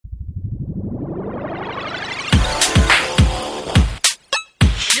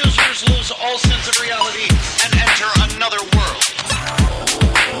lose all sense of reality and enter another world.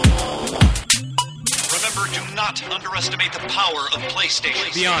 Remember, do not underestimate the power of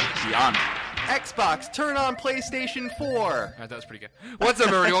PlayStation. Beyond. Xbox, turn on PlayStation 4. All right, that was pretty good. What's up,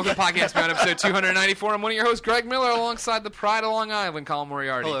 everybody? Welcome to Podcast Beyond, episode 294. I'm one of your hosts, Greg Miller, alongside the Pride of Long Island, Colin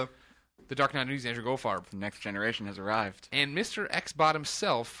Moriarty. Hello. The Dark Knight News, Andrew Goldfarb. The next generation has arrived. And Mr. Xbot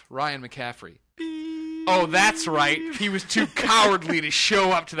himself, Ryan McCaffrey. Oh, that's right. He was too cowardly to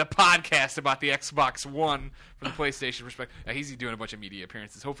show up to the podcast about the Xbox One from the PlayStation perspective. He's doing a bunch of media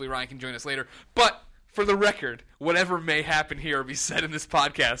appearances. Hopefully Ryan can join us later. But for the record, whatever may happen here or be said in this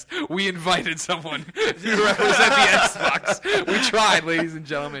podcast, we invited someone to represent the Xbox. We tried, ladies and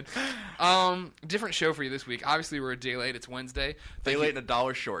gentlemen. Different show for you this week. Obviously, we're a day late. It's Wednesday. Day late and a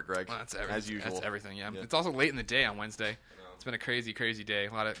dollar short, Greg. Well, that's everything. As usual. That's everything, yeah. It's also late in the day on Wednesday. It's been a crazy, crazy day.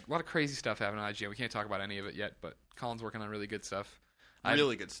 A lot of crazy stuff happening on IGN. We can't talk about any of it yet, but Colin's working on really good stuff.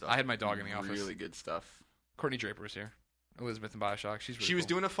 Good stuff. I had my dog in the office. Really good stuff. Courtney Draper was here. Elizabeth in Bioshock. She's really She was cool.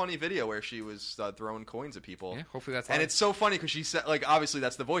 doing a funny video where she was throwing coins at people. Yeah, hopefully that's And live. it's so funny because she said, like, obviously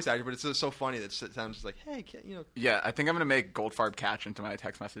that's the voice actor, but it's just so funny that it sounds just like, hey, Yeah, I think I'm going to make Goldfarb catch into my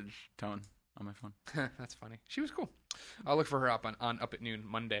text message tone on my phone. That's funny. She was cool. I'll look for her up on Up at Noon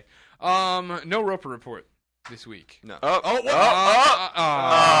Monday. No Roper report this week. No. Not who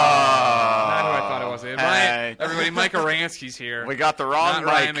I thought it was. Hey. Everybody, Mike Aransky's here. We got the wrong Not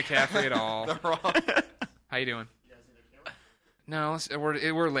Ryan Mike. McCaffrey at all. The wrong. How you doing? No,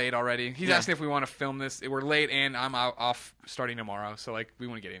 we're late already. He's asking if we want to film this. We're late, and I'm off starting tomorrow. So we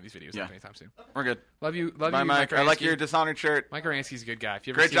want to get in these videos anytime soon. We're good. Love you, Bye, Mike. I like your Dishonored shirt. Mike Aransky's a good guy. If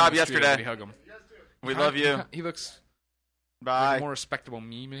you ever Great see him on job the street, yesterday. everybody hug him. We love you. He looks Bye. like a more respectable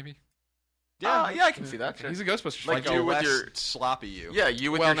me, maybe. Yeah, I can see that. Sure. He's a Ghostbusters Like fan. you with less your sloppy you. Yeah,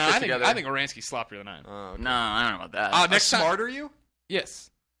 you with Well, your no, shit I think together. I think Aransky's sloppier than I am. Oh, okay. No, I don't know about that. Next time, smarter you?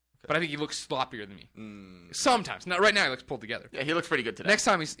 yes, but I think he looks sloppier than me. Mm. Sometimes, not right now. He looks pulled together. Yeah, he looks pretty good today. Next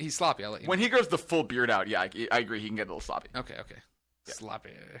time he's sloppy, I'll let you know. When he grows the full beard out, yeah, I agree. He can get a little sloppy. Okay. Sloppy.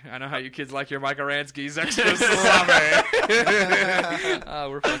 I know how you kids like your Mike Aransky's extra sloppy.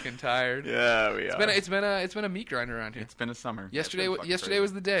 We're fucking tired. Yeah, we are. It's been a meat grinder around here. It's been a summer. Yesterday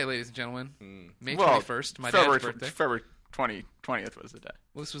was the day, ladies and gentlemen. May Well, 21st, my February, dad's birthday. February 20th was the day.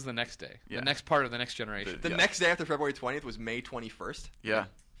 Well, this was the next day. Yeah. The next part of the next generation. The next day after February 20th was May 21st. Yeah.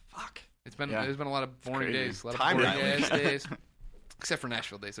 Fuck. There's been a lot of boring crazy. days. A lot Time of boring rally. days. Except for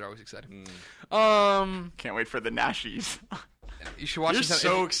Nashville days, they're always exciting. Can't wait for the Nashies. You should watch You're it.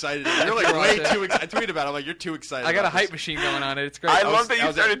 so excited. You're like you watch way it. too excited. I tweeted about it. I'm like, you're too excited. I got a about this. hype machine going on it. It's great. I love that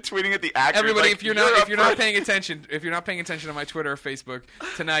you started tweeting at the actors. Everybody, like, if you're not paying attention to my Twitter or Facebook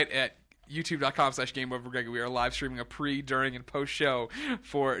tonight at youtube.com/GameOverGreg, we are live streaming a pre, during, and post show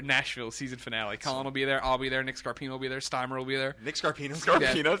for Nashville season finale. Colin will be there. I'll be there. Nick Scarpino will be there. Steimer will be there. Nick Scarpino's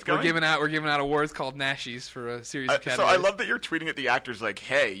Scarpino's We're coming? giving out awards called Nashies for a series of So categories. I love that you're tweeting at the actors like,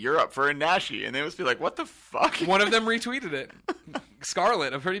 "Hey, you're up for a Nashi," and they must be like, "What the fuck?" One of them retweeted it.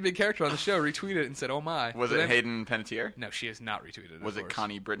 Scarlett, a pretty big character on the show, retweeted it and said, "Oh my." Was So it then- Hayden Panettiere? No, she has not retweeted it. Was of it course.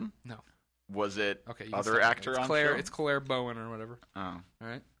 Connie Britton? No. Was it Okay. You can other stop. actor It's on Claire. show? It's Claire Bowen or whatever. Oh, All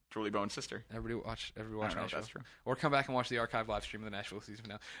right. Julie Bowen's sister. Everybody watch I don't know if Nashville. that's true. Or come back and watch the archive live stream of the Nashville season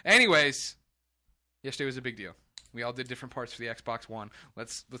finale. Anyways, yesterday was a big deal. We all did different parts for the Xbox One.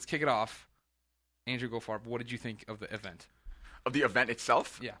 Let's kick it off. Andrew Goldfarb, what did you think of the event? Of the event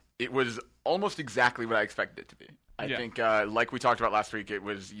itself? Yeah. It was almost exactly what I expected it to be. I think, like we talked about last week, it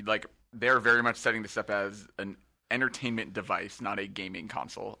was like they're very much setting this up as an entertainment device, not a gaming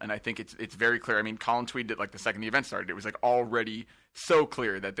console. And I think it's very clear. I mean, Colin tweeted it like the second the event started. It was like already so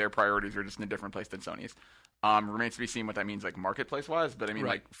clear that their priorities are just in a different place than Sony's. Remains to be seen what that means like marketplace wise. But I mean,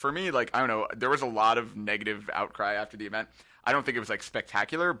 like for me, like I don't know, there was a lot of negative outcry after the event. I don't think it was like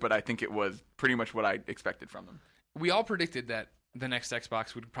spectacular, but I think it was pretty much what I expected from them. We all predicted that the next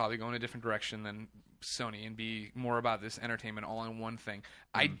Xbox would probably go in a different direction than Sony and be more about this entertainment all in one thing.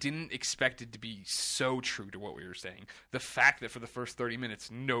 I didn't expect it to be so true to what we were saying. The fact that for the first 30 minutes,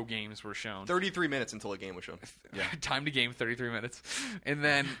 no games were shown. 33 minutes until a game was shown. Yeah. Time to game, 33 minutes. And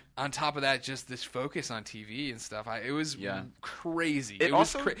then on top of that, just this focus on TV and stuff. It was crazy. It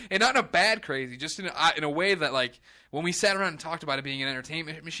was and not in a bad crazy, just in a way that, like, when we sat around and talked about it being an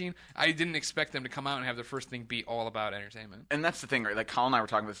entertainment machine, I didn't expect them to come out and have their first thing be all about entertainment. And that's the thing, right? Like Colin and I were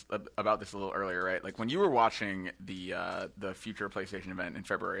talking about this a little earlier, right? Like when you were watching the future PlayStation event in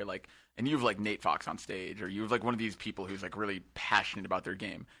February, like, and you have like Nate Fox on stage, or you have like one of these people who's like really passionate about their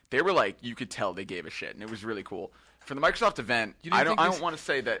game. They were like, you could tell they gave a shit, and it was really cool. For the Microsoft event, I don't want to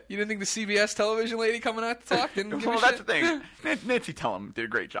say that. You didn't think the CBS television lady coming out to talk didn't give a that's shit? the thing. Nancy Tellum did a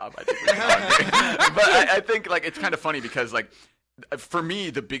great job, I think. But I think like it's kind of funny because like For me,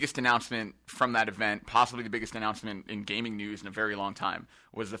 the biggest announcement from that event, possibly the biggest announcement in gaming news in a very long time,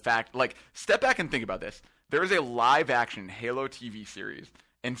 was the fact, like, step back and think about this. There is a live-action Halo TV series,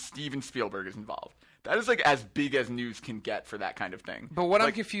 and Steven Spielberg is involved. That is, like, as big as news can get for that kind of thing. But what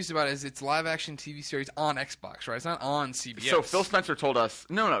I'm confused about is it's live-action TV series on Xbox, right? It's not on CBS. So Phil Spencer told us,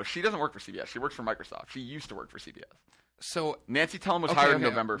 no, she doesn't work for CBS. She works for Microsoft. She used to work for CBS. So Nancy Tellum was hired in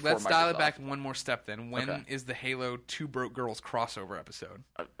November for Microsoft. Let's dial it back one more step then. When is the Halo Two Broke Girls crossover episode?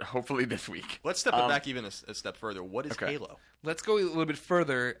 Hopefully this week. Let's step it back even a step further. What is Halo? Let's go a little bit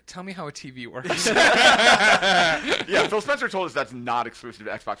further. Tell me how a TV works. Yeah, Phil Spencer told us that's not exclusive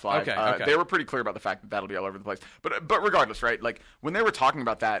to Xbox Live. Okay. They were pretty clear about the fact that that'll be all over the place. But regardless, right? Like, when they were talking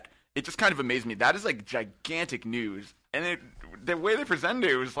about that, it just kind of amazed me. That is, like, gigantic news. And the way they presented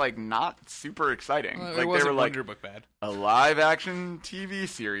it was, like, not super exciting. Well, like, it wasn't they were like, Wonder Book bad. A live-action TV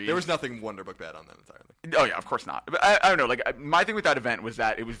series. There was nothing Wonder Book bad on that entirely. Oh, yeah, of course not. But I don't know. Like, my thing with that event was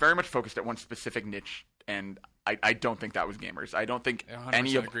that it was very much focused at one specific niche, and I don't think that was gamers. I don't think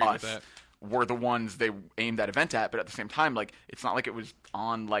any of us were the ones they aimed that event at, but at the same time, like, it's not like it was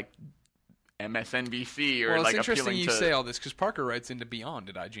on, like, MSNBC or well, like it's interesting appealing you to... say all this because Parker writes into Beyond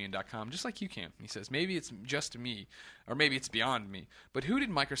at IGN.com just like you can. He says, maybe it's just me, or maybe it's beyond me, but who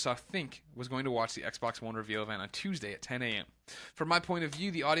did Microsoft think was going to watch the Xbox One reveal event on Tuesday at 10 a.m.? From my point of view,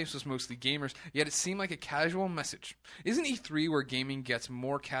 the audience was mostly gamers, yet it seemed like a casual message. Isn't E3 where gaming gets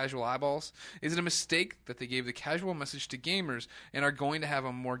more casual eyeballs? Is it a mistake that they gave the casual message to gamers and are going to have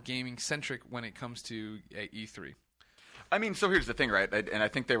a more gaming-centric when it comes to E3? I mean, so here's the thing, right? And I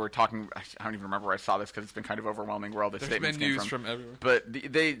think they were talking. I don't even remember where I saw this because it's been kind of overwhelming where all this statements came from. There's been news from everywhere.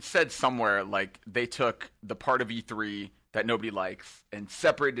 But they said somewhere like they took the part of E3 that nobody likes and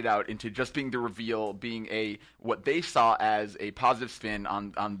separated it out into just being the reveal, being what they saw as a positive spin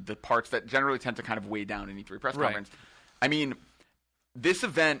on the parts that generally tend to kind of weigh down an E3 press conference. I mean, this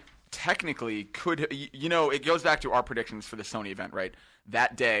event technically could, it goes back to our predictions for the Sony event, right?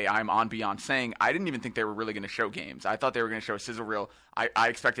 That day, I'm on Beyond saying I didn't even think they were really going to show games. I thought they were going to show a sizzle reel. I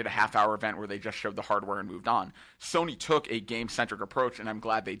expected a half-hour event where they just showed the hardware and moved on. Sony took a game-centric approach, and I'm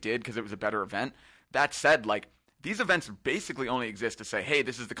glad they did because it was a better event. That said, like, these events basically only exist to say, hey,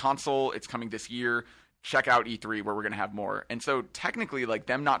 this is the console. It's coming this year. Check out E3 where we're going to have more. And so technically, like,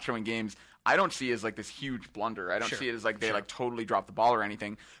 them not showing games, I don't see as like this huge blunder. I don't see it as like they like totally dropped the ball or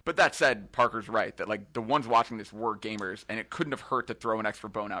anything. But that said, Parker's right that like the ones watching this were gamers, and it couldn't have hurt to throw an extra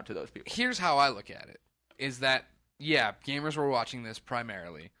bone out to those people. Here's how I look at it: is that gamers were watching this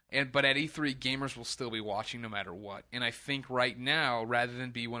primarily, but at E3, gamers will still be watching no matter what. And I think right now, rather than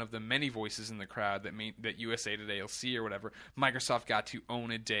be one of the many voices in the crowd that USA Today will see or whatever, Microsoft got to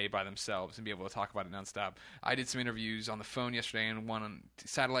own a day by themselves and be able to talk about it nonstop. I did some interviews on the phone yesterday and one on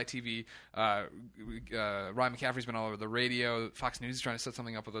satellite TV. Ryan McCaffrey's been all over the radio. Fox News is trying to set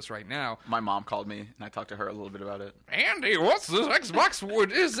something up with us right now. My mom called me, and I talked to her a little bit about it. Andy, what's this Xbox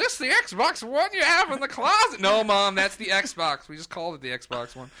One? Is this the Xbox One you have in the closet? No, Mom, that's the Xbox. We just called it the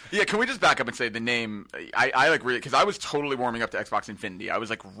Xbox One. Yeah, can we just back up and say the name? I like really, because I was totally warming up to Xbox Infinity. I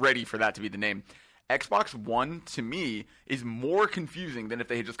was like ready for that to be the name. Xbox One, to me, is more confusing than if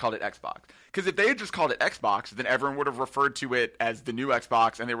they had just called it Xbox. Because if they had just called it Xbox, then everyone would have referred to it as the new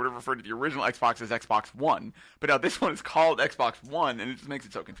Xbox, and they would have referred to the original Xbox as Xbox One. But now this one is called Xbox One, and it just makes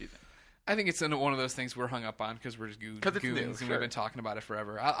it so confusing. I think it's one of those things we're hung up on because we're just goons, new, and sure. we've been talking about it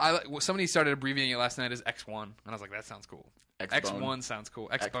forever. Somebody started abbreviating it last night as X1, and I was like, that sounds cool. X-Bone. X1 sounds cool.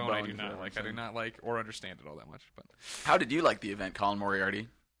 X-Bone I do not like. I do not like or understand it all that much. But how did you like the event, Colin Moriarty?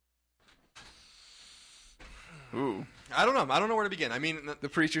 Ooh. I don't know. I don't know where to begin. I mean, the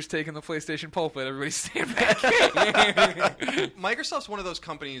preacher's taking the PlayStation pulpit. Everybody stand back. Microsoft's one of those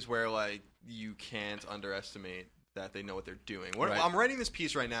companies where like you can't underestimate that they know what they're doing. Right. I'm writing this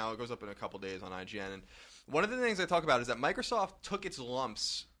piece right now. It goes up in a couple days on IGN, and one of the things I talk about is that Microsoft took its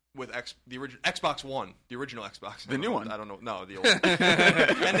lumps with the original Xbox One, the original Xbox. The new one. I don't know. No, the old one.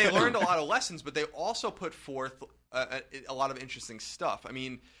 And they learned a lot of lessons, but they also put forth a lot of interesting stuff. I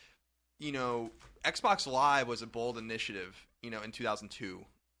mean, Xbox Live was a bold initiative, in 2002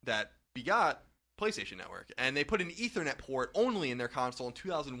 that begot PlayStation Network, and they put an Ethernet port only in their console in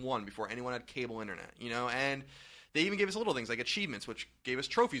 2001 before anyone had cable internet, and they even gave us little things like achievements, which gave us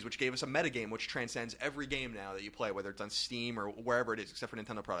trophies, which gave us a metagame, which transcends every game now that you play, whether it's on Steam or wherever it is, except for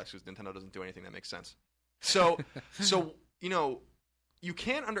Nintendo products, because Nintendo doesn't do anything that makes sense. So you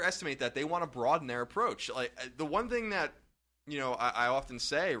can't underestimate that they want to broaden their approach. Like the one thing that I often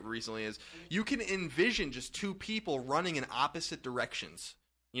say recently is you can envision just two people running in opposite directions.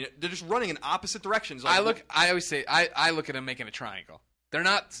 They're just running in opposite directions. Like, I always say I look at them making a triangle. they're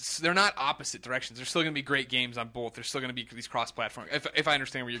not opposite directions. There's still going to be great games on both. There's still going to be these cross-platform. If I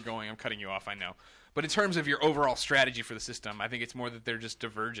understand where you're going, I'm cutting you off. I know. But in terms of your overall strategy for the system, I think it's more that they're just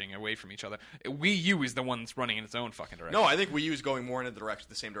diverging away from each other. Wii U is the one that's running in its own fucking direction. No, I think Wii U is going more in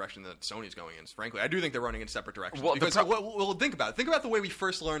the same direction that Sony's going in. Frankly, I do think they're running in separate directions. Well, because think about it. Think about the way we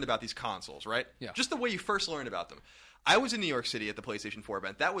first learned about these consoles, right? Yeah. Just the way you first learned about them. I was in New York City at the PlayStation 4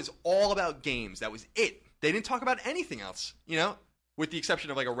 event. That was all about games. That was it. They didn't talk about anything else, with the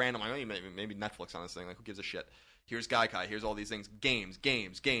exception of like a random, maybe Netflix on this thing. Like, who gives a shit? Here's Gaikai. Here's all these things. Games.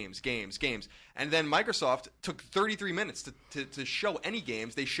 And then Microsoft took 33 minutes to show any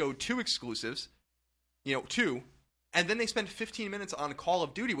games. They showed 2 exclusives, 2. And then they spent 15 minutes on Call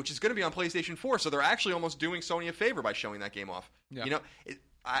of Duty, which is going to be on PlayStation 4. So they're actually almost doing Sony a favor by showing that game off. Yeah.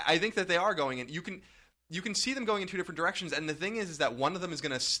 I think that they are going in. You can see them going in 2 different directions. And the thing is that one of them is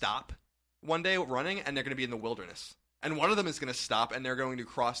going to stop one day running, and they're going to be in the wilderness. And one of them is going to stop, and they're going to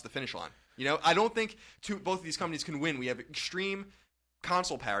cross the finish line. I don't think both of these companies can win. We have extreme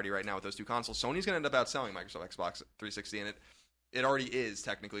console parity right now with those 2 consoles. Sony's going to end up outselling Microsoft Xbox 360, and it already is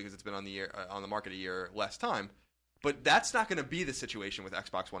technically because it's been on the market a year less time. But that's not going to be the situation with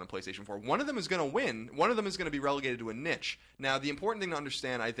Xbox One and PlayStation 4. One of them is going to win. One of them is going to be relegated to a niche. Now, the important thing to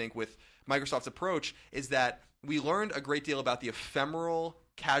understand, I think, with Microsoft's approach is that we learned a great deal about the ephemeral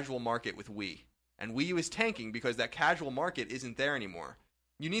casual market with Wii. And Wii U is tanking because that casual market isn't there anymore.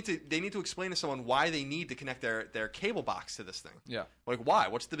 They need to explain to someone why they need to connect their cable box to this thing. Yeah. Like, why?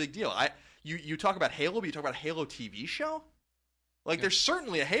 What's the big deal? You talk about Halo, but you talk about a Halo TV show? Like, there's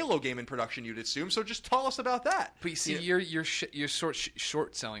certainly a Halo game in production, you'd assume, so just tell us about that. But you see, you're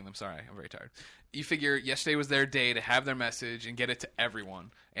short selling them. Sorry, I'm very tired. You figure yesterday was their day to have their message and get it to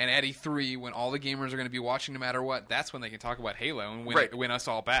everyone. And at E3, when all the gamers are going to be watching no matter what, that's when they can talk about Halo and win us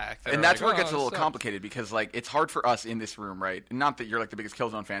all back. And that's where it gets a little complicated because, like, it's hard for us in this room, right? Not that you're, like, the biggest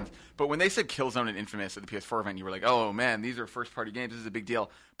Killzone fans, but when they said Killzone and Infamous at the PS4 event, you were like, oh, man, these are first-party games. This is a big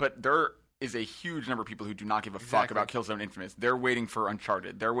deal. But there is a huge number of people who do not give a fuck about Killzone and Infamous. They're waiting for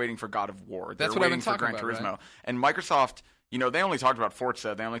Uncharted. They're waiting for God of War. They're waiting for Gran Turismo. Right? And Microsoft, they only talked about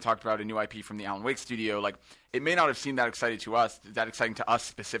Forza. They only talked about a new IP from the Alan Wake studio. Like, it may not have seemed that exciting to us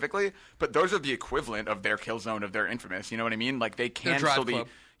specifically, but those are the equivalent of their Killzone, of their Infamous. You know what I mean? Like, they can still be.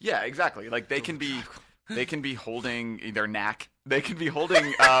 Yeah, exactly. Like, they can be holding their knack. They can be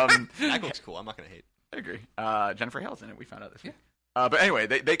holding. That looks cool. I'm not going to hate. I agree. Jennifer Hale's in it. We found out this week. But anyway,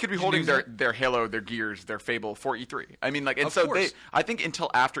 they could be holding their Halo, their Gears, their Fable for E3. I mean, like, and of so course. I think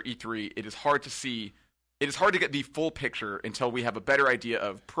until after E3, it is hard to see. It is hard to get the full picture until we have a better idea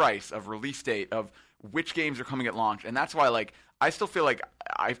of price, of release date, of which games are coming at launch, and that's why, like, I still feel like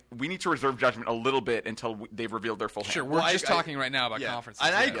we need to reserve judgment a little bit until they've revealed their full hand. Sure, we're just talking right now about conferences.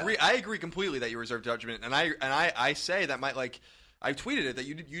 And I agree completely that you reserve judgment, and I say that might, like, I tweeted it that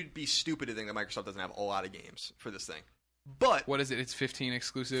you'd be stupid to think that Microsoft doesn't have a lot of games for this thing. But what is it? It's 15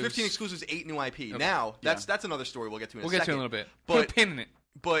 exclusives. 15 exclusives, 8 new IP. Okay. Now that's another story we'll get to in a second. We'll get to it in a little bit. But, put a pin in it.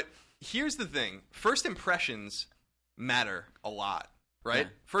 But here's the thing: first impressions matter a lot, right?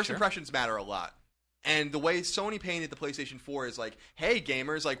 Yeah, first impressions matter a lot. And the way Sony painted the PlayStation 4 is like, hey,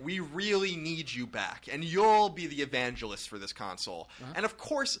 gamers, like, we really need you back, and you'll be the evangelist for this console. Uh-huh. And of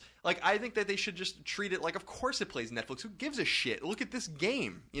course, like, I think that they should just treat it like, of course it plays Netflix. Who gives a shit? Look at this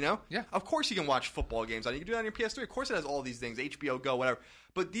game, Yeah. Of course you can watch football games on it. You can do that on your PS3. Of course it has all these things, HBO Go, whatever.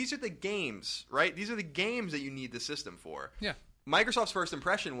 But these are the games, right? These are the games that you need the system for. Yeah. Microsoft's first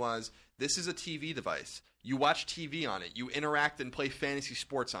impression was, this is a TV device. You watch TV on it. You interact and play fantasy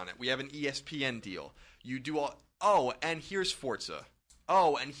sports on it. We have an ESPN deal. You do all... Oh, and here's Forza.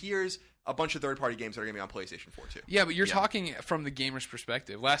 Oh, and here's a bunch of third-party games that are going to be on PlayStation 4, too. Yeah, but you're talking from the gamer's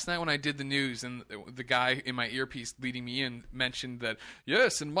perspective. Last night when I did the news and the guy in my earpiece leading me in mentioned that,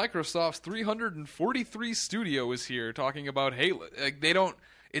 yes, and Microsoft's 343 studio is here talking about Halo. Like, they don't...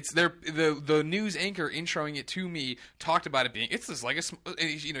 It's the news anchor introing it to me talked about it being it's like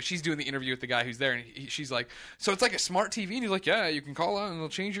she's doing the interview with the guy who's there and she's like, so it's like a smart TV, and he's like, yeah, you can call out and they'll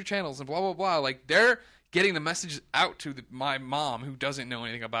change your channels and blah blah blah. Like, they're getting the message out to my mom who doesn't know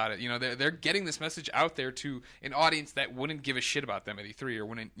anything about it. They're getting this message out there to an audience that wouldn't give a shit about them at E3 or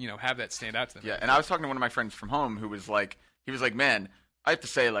wouldn't have that stand out to them. Yeah, and I was talking to one of my friends from home who was like, man, I have to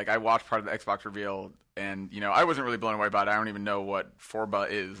say, like, I watched part of the Xbox reveal And, I wasn't really blown away by it. I don't even know what Forza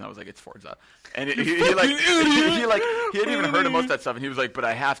is. And I was like, it's Forza. And he hadn't even heard of most of that stuff. And he was like, but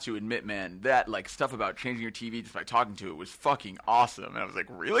I have to admit, man, that, stuff about changing your TV just by talking to it was fucking awesome. And I was like,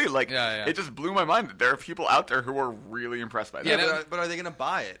 really? It just blew my mind that there are people out there who are really impressed by that. Yeah, but are they going to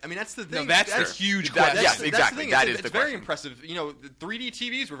buy it? I mean, that's the thing. No, that's the huge question. Yes, exactly. That's the thing. It's very question. impressive. The 3D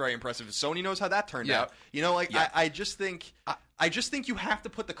TVs were very impressive. Sony knows how that turned out. Yeah. I just think you have to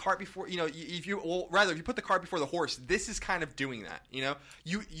put the cart before if you put the cart before the horse. This is kind of doing that.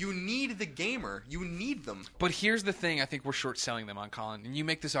 You need the gamer. You need them. But here's the thing: I think we're short selling them on, Colin. And you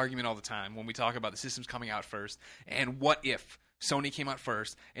make this argument all the time when we talk about the systems coming out first. And what if Sony came out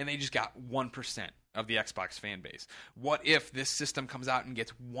first and they just got 1% of the Xbox fan base? What if this system comes out and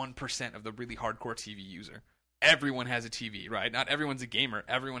gets 1% of the really hardcore TV user? Everyone has a TV, right? Not everyone's a gamer.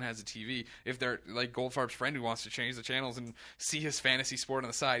 Everyone has a TV. If they're like Goldfarb's friend who wants to change the channels and see his fantasy sport on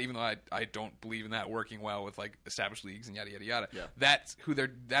the side, even though I don't believe in that working well with established leagues and yada yada yada. Yeah. That's who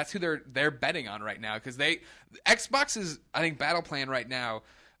they're betting on right now, because Xbox's battle plan right now.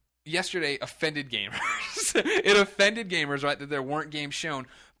 Yesterday offended gamers. It offended gamers, right, that there weren't games shown,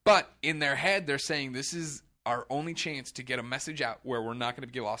 but in their head they're saying this is our only chance to get a message out where we're not going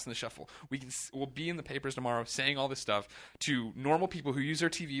to get lost in the shuffle. We'll be in the papers tomorrow saying all this stuff to normal people who use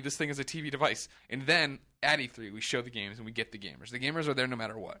their TV. This thing is a TV device. And then at E3, we show the games and we get the gamers. The gamers are there no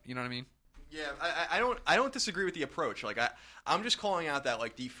matter what. You know what I mean? Yeah, I don't disagree with the approach. I'm just calling out that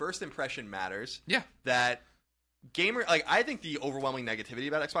the first impression matters. Yeah. That gamer I think the overwhelming negativity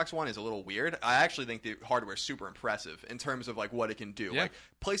about Xbox One is a little weird. I actually think the hardware is super impressive in terms of what it can do. Yeah.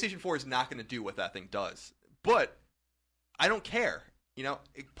 PlayStation 4 is not going to do what that thing does. But I don't care.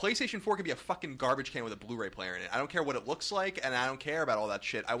 PlayStation 4 could be a fucking garbage can with a Blu-ray player in it. I don't care what it looks like, and I don't care about all that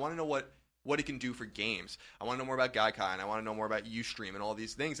shit. I want to know what it can do for games. I want to know more about Gaikai, and I want to know more about Ustream and all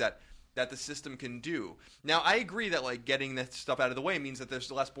these things that the system can do. Now, I agree that getting this stuff out of the way means that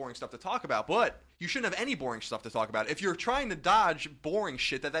there's less boring stuff to talk about, but you shouldn't have any boring stuff to talk about. If you're trying to dodge boring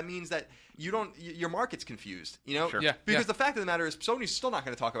shit, that means that your market's confused, Sure. Yeah. Because the fact of the matter is Sony's still not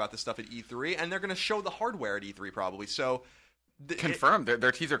going to talk about this stuff at E3, and they're going to show the hardware at E3 probably. So confirmed.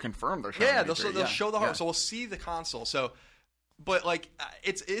 Their teaser confirmed. They're showing they'll show the hardware. Yeah. So we'll see the console. So. But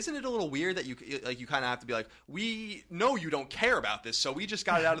isn't it a little weird that you kind of have to be we know you don't care about this, so we just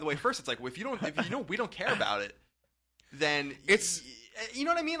got it out of the way first. It's if we don't care about it, then it's you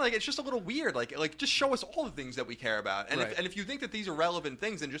know what I mean. It's just a little weird. Just show us all the things that we care about, and right. if you think that these are relevant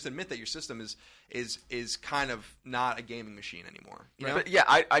things, then just admit that your system is kind of not a gaming machine anymore. You know? But yeah,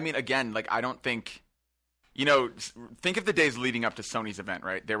 I mean, again, I don't think. Think of the days leading up to Sony's event,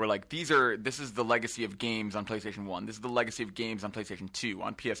 right? They were this is the legacy of games on PlayStation 1. This is the legacy of games on PlayStation 2,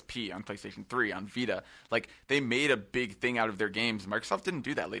 on PSP, on PlayStation 3, on Vita. They made a big thing out of their games. Microsoft didn't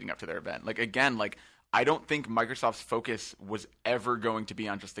do that leading up to their event. I don't think Microsoft's focus was ever going to be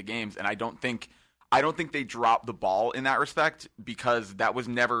on just the games, and I don't think they dropped the ball in that respect, because that was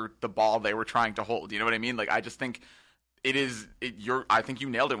never the ball they were trying to hold. You know what I mean? I just think I think you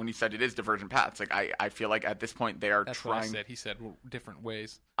nailed it when you said it is divergent paths. I feel like at this point they are That's trying. What I said. He said different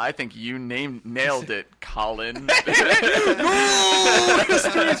ways. I think you nailed it, Colin. But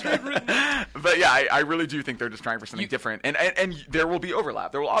yeah, I really do think they're just trying for something different, and there will be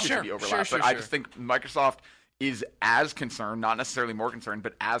overlap. There will obviously be overlap, but I just think Microsoft is as concerned, not necessarily more concerned,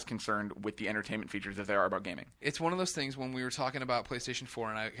 but as concerned with the entertainment features as they are about gaming. It's one of those things when we were talking about PlayStation 4,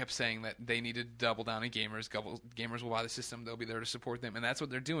 and I kept saying that they need to double down on gamers. Gamers will buy the system. They'll be there to support them, and that's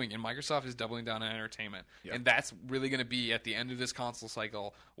what they're doing. And Microsoft is doubling down on entertainment. Yep. And that's really going to be at the end of this console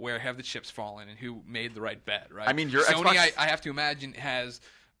cycle where have the chips fallen and who made the right bet, right? I mean, your Sony, Xbox... I have to imagine, has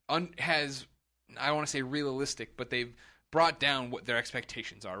I don't want to say realistic, but they've brought down what their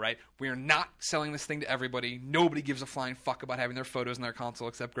expectations are, right? We're not selling this thing to everybody. Nobody gives a flying fuck about having their photos in their console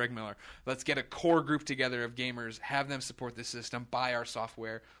except Greg Miller. Let's get a core group together of gamers, have them support this system, buy our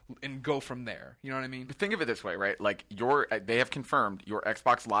software, and go from there. You know what I mean? Think of it this way, right? They have confirmed your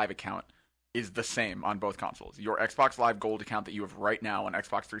Xbox Live account is the same on both consoles. Your Xbox Live Gold account that you have right now on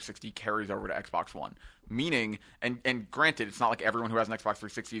Xbox 360 carries over to Xbox One. Meaning, and granted, it's not like everyone who has an Xbox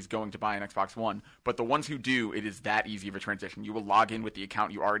 360 is going to buy an Xbox One, but the ones who do, it is that easy of a transition. You will log in with the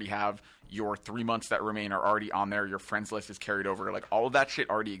account you already have. Your 3 months that remain are already on there. Your friends list is carried over. All of that shit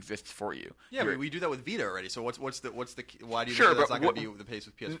already exists for you. Yeah, but we do that with Vita already. So what's the why do you think that's not going to be the case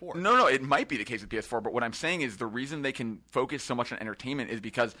with PS4? No, it might be the case with PS4. But what I'm saying is the reason they can focus so much on entertainment is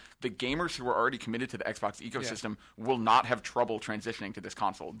because the gamers who are already committed to the Xbox ecosystem will not have trouble transitioning to this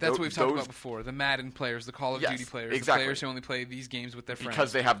console. That's what we've talked about before. The Madden players players, the Call of Yes, Duty players, exactly. the players who only play these games with their friends.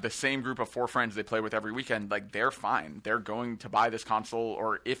 Because they have the same group of 4 friends they play with every weekend, like they're fine. They're going to buy this console,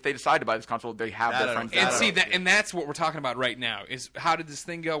 or if they decide to buy this console, they have their friends. And see that, and that's what we're talking about right now. Is how did this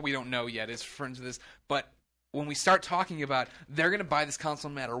thing go? We don't know yet. As friends of this, but when we start talking about they're going to buy this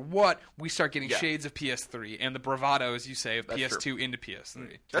console no matter what, we start getting shades of PS3 and the bravado, as you say, of PS2 into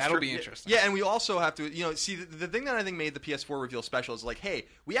PS3. That'll be interesting. Yeah, and we also have to, see the thing that I think made the PS4 reveal special is like, hey,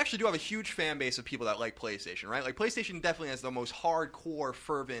 we actually do have a huge fan base of people that like PlayStation, right? Like PlayStation definitely has the most hardcore,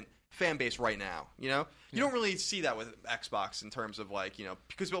 fervent fan base right now. You don't really see that with Xbox in terms of like,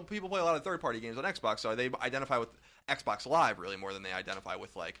 because people play a lot of third-party games on Xbox, so they identify with Xbox Live really more than they identify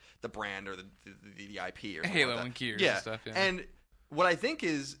with like the brand or the IP or Halo like and Gears and stuff. Yeah. And what I think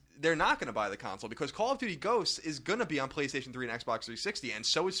is they're not going to buy the console because Call of Duty Ghosts is going to be on PlayStation 3 and Xbox 360, and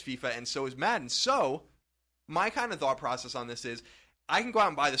so is FIFA, and so is Madden. So my kind of thought process on this is I can go out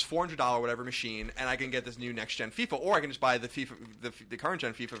and buy this $400 whatever machine, and I can get this new next-gen FIFA, or I can just buy the FIFA, the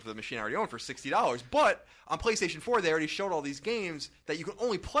current-gen FIFA for the machine I already own for $60. But on PlayStation 4, they already showed all these games that you can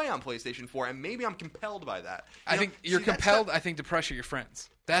only play on PlayStation 4, and maybe I'm compelled by that. I think you're compelled, I think, to pressure your friends.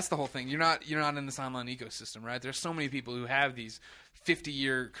 That's the whole thing. You're not in this online ecosystem, right? There's so many people who have these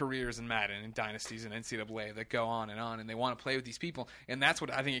 50-year careers in Madden and Dynasties and NCAA that go on, and they want to play with these people, and that's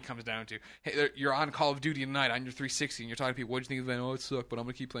what I think it comes down to. Hey, you're on Call of Duty tonight on your 360, and you're talking to people, what do you think of it? Oh, it sucked, but I'm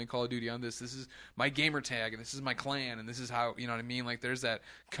going to keep playing Call of Duty on this. This is my gamer tag, and this is my clan, and this is how, you know what I mean? Like, there's that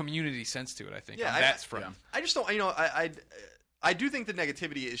community sense to it, I think. Yeah, that's from. I just don't, I do think the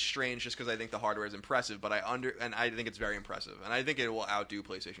negativity is strange just because I think the hardware is impressive, but I think it's very impressive, and I think it will outdo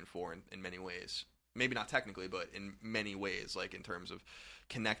PlayStation 4 in many ways. Maybe not technically, but in many ways, like in terms of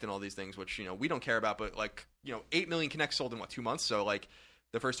Kinect and all these things, which we don't care about. But 8 million Kinects sold in 2 months, so like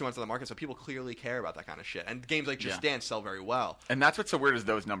the first 2 months on the market, so people clearly care about that kind of shit. And games like Just Dance sell very well. And that's what's so weird is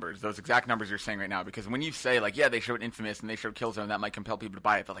those numbers, those exact numbers you're saying right now. Because when you say like, yeah, they showed Infamous and they showed Killzone, that might compel people to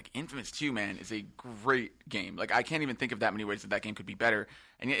buy it. But like Infamous 2, man, is a great game. Like I can't even think of that many ways that game could be better.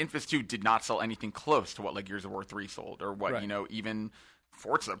 And yet Infamous 2 did not sell anything close to what like Gears of War 3 sold, or what even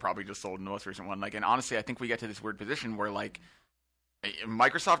Forza probably just sold in the most recent one. Like, and honestly, I think we get to this weird position where like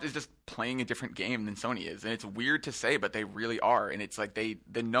Microsoft is just playing a different game than Sony is, and it's weird to say, but they really are. And it's like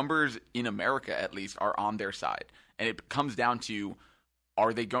the numbers in America at least are on their side, and it comes down to,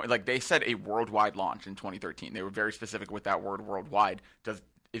 are they going, like they said, a worldwide launch in 2013. They were very specific with that word, worldwide.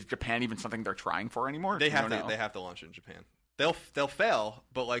 Is Japan even something they're trying for anymore? They have to launch it in Japan. They'll fail,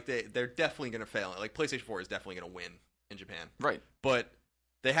 but like they're definitely going to fail. Like PlayStation 4 is definitely going to win in Japan, right? But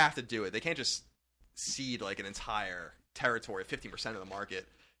they have to do it. They can't just cede like an entire territory, 15% of the market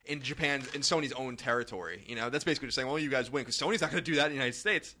in Japan, in Sony's own territory. That's basically just saying, well, you guys win, because Sony's not going to do that in the United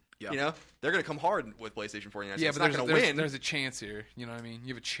States. Yep. They're going to come hard with PlayStation 4 in the United States. But it's not going to win. There's a chance here. You know what I mean?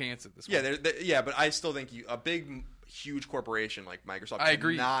 You have a chance at this. Yeah, but I still think a big, huge corporation like Microsoft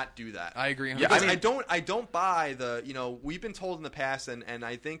cannot do that. I agree. Yeah, I don't buy the. We've been told in the past, and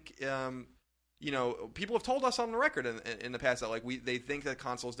I think. People have told us on the record in the past that like they think that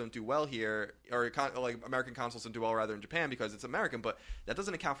consoles don't do well here, or like American consoles don't do well rather in Japan because it's American, but that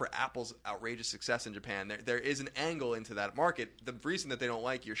doesn't account for Apple's outrageous success in Japan. There is an angle into that market. The reason that they don't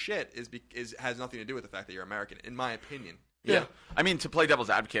like your shit has nothing to do with the fact that you're American, in my opinion. Yeah. I mean, to play devil's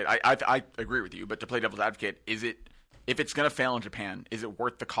advocate, I agree with you, but to play devil's advocate, if it's going to fail in Japan, is it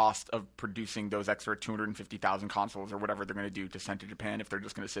worth the cost of producing those extra 250,000 consoles or whatever they're going to do to send to Japan if they're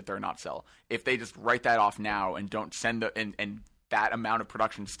just going to sit there and not sell? If they just write that off now and don't send and that amount of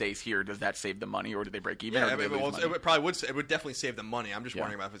production stays here, does that save them money, or do they break even? Yeah, it probably would. It would definitely save them money. I'm just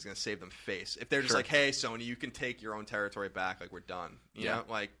wondering about if it's going to save them face. If they're just like, hey, Sony, you can take your own territory back. Like, we're done. You know,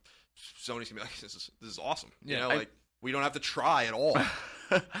 like Sony's going to be like, this is awesome. We don't have to try at all.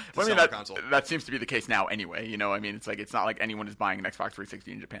 Well, I mean, that seems to be the case now anyway. I mean, it's not like anyone is buying an Xbox 360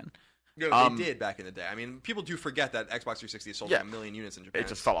 in Japan. They did back in the day. I mean, people do forget that Xbox 360 sold like 1 million units in Japan. It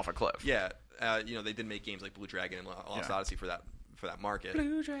just fell off a cliff. Yeah, they did make games like Blue Dragon and Lost Odyssey for that market.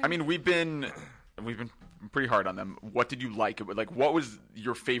 I mean, we've been pretty hard on them. What did you like? Like, what was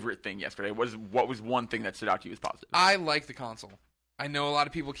your favorite thing yesterday? What was one thing that stood out to you as positive? I like the console. I know a lot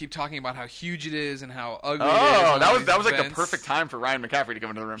of people keep talking about how huge it is and how ugly it is. Oh, that was like the perfect time for Ryan McCaffrey to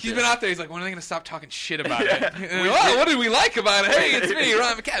come into the room. He's been out there. He's like, when are they going to stop talking shit about it? What did we like about it? Hey, it's me,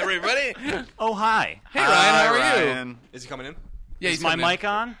 Ryan McCaffrey, everybody. Oh, hi. Hey, Ryan, how are Ryan. You? Is he coming in? Yeah, is my mic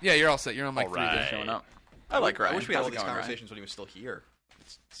on? Yeah, you're all set. You're on mic 3. Right. Showing up. I like Ryan. I wish we had all these conversations when he was still here.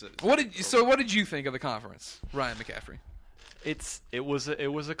 What did you think of the conference, Ryan McCaffrey? It was a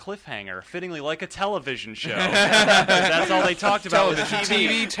cliffhanger, fittingly like a television show. That's all they talked about.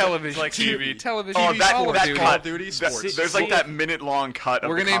 TV, television, like TV, television. Oh, that sports. Call of Duty sports. There's like that minute-long cut.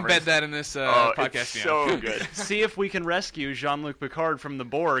 We're going to embed that in this podcast. It's so good. See if we can rescue Jean-Luc Picard from the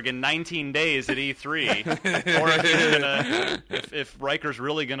Borg in 19 days at E3, or if Riker's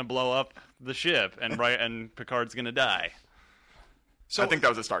really gonna blow up the ship and Picard's gonna die. So I think that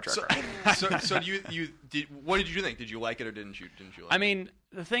was a Star Trek. So you did. What did you think? Did you like it or didn't you? Like it? I mean,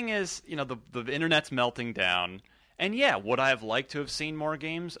 the thing is, the internet's melting down, and yeah, would I have liked to have seen more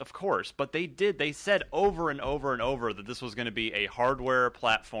games? Of course, but they said over and over and over that this was going to be a hardware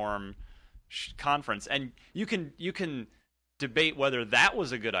platform conference, and you can debate whether that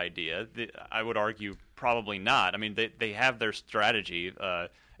was a good idea. I would argue probably not. I mean, they have their strategy.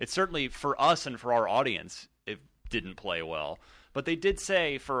 It's certainly for us and for our audience, it didn't play well. But they did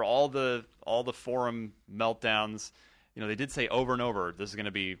say for all the forum meltdowns, they did say over and over, this is going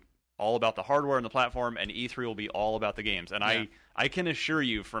to be all about the hardware and the platform, and E3 will be all about the games. And yeah. I can assure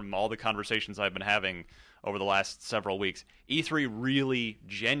you from all the conversations I've been having over the last several weeks, E3 really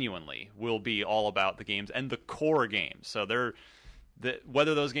genuinely will be all about the games and the core games. So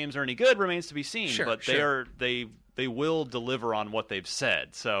whether those games are any good remains to be seen, but they will deliver on what they've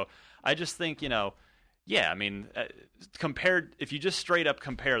said. So I just think, yeah, I mean, if you just straight up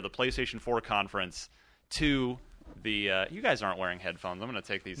compare the PlayStation 4 conference to the you guys aren't wearing headphones. I'm going to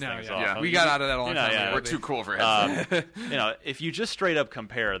take these things off. Yeah. We got out of that a long time ago. We're too cool for headphones. If you just straight up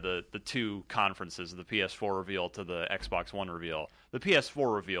compare the two conferences, the PS4 reveal to the Xbox One reveal, the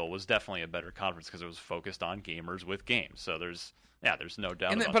PS4 reveal was definitely a better conference because it was focused on gamers with games. So there's no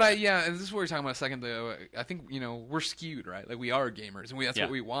doubt about that. And this is what we were talking about a second ago. I think, we're skewed, right? Like, we are gamers, and that's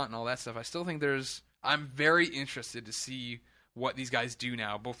what we want and all that stuff. I still think I'm very interested to see what these guys do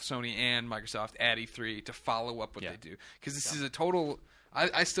now, both Sony and Microsoft, at E3 to follow up what they do. Because this is a total...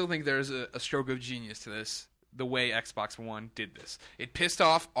 I still think there's a stroke of genius to this, the way Xbox One did this. It pissed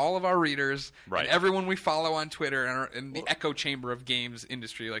off all of our readers and everyone we follow on Twitter and in the echo chamber of games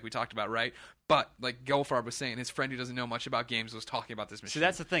industry, like we talked about, right? But, like Goldfarb was saying, his friend who doesn't know much about games was talking about this machine. See,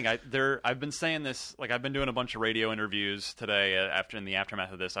 that's the thing. I've been saying this, like, I've been doing a bunch of radio interviews today in the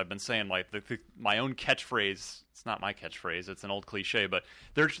aftermath of this. I've been saying, like, my own catchphrase. It's not my catchphrase. It's an old cliche, but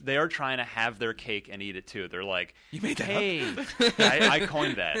they are trying to have their cake and eat it, too. They're like, you made that up? I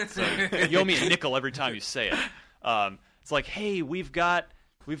coined that. So you owe me a nickel every time you say it. It's like, hey, we've got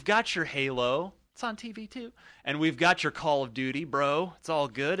your Halo. It's on TV too. And we've got your Call of Duty, bro. It's all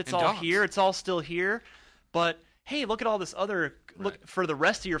good. It's all here. It's all still here. But hey, look at all this other look for the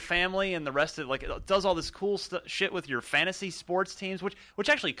rest of your family and the rest of it does all this cool shit with your fantasy sports teams, which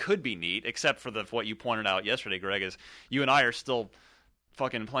actually could be neat, except for what you pointed out yesterday, Greg, is you and I are still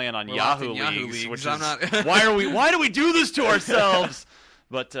fucking playing on Yahoo Leagues, which is why do we do this to ourselves?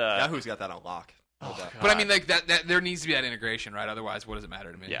 But Yahoo's got that on lock. But I mean, like that there needs to be that integration, right? Otherwise, what does it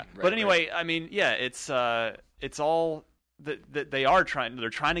matter to me? Yeah. Right, but anyway, I mean, yeah, it's all that they're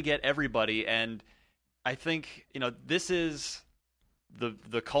trying to get everybody, and I think this is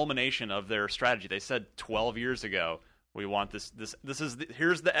the culmination of their strategy. They said 12 years ago, we want this is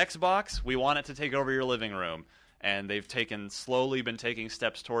here's the Xbox. We want it to take over your living room, and they've slowly been taking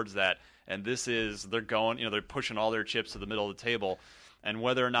steps towards that. And they're going, they're pushing all their chips to the middle of the table. And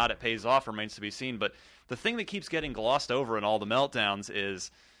whether or not it pays off remains to be seen. But the thing that keeps getting glossed over in all the meltdowns is,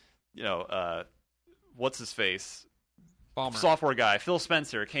 what's his face? Ballmer. Software guy, Phil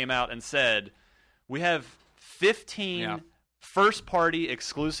Spencer, came out and said, we have 15 first-party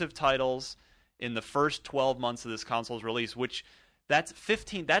exclusive titles in the first 12 months of this console's release, which that's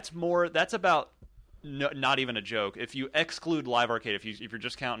 15. That's about not even a joke. If you exclude Live Arcade, if you're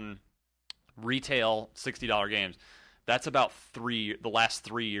just counting retail $60 games, that's about the last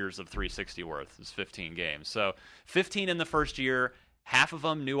 3 years of 360 worth is 15 games. So 15 in the first year, half of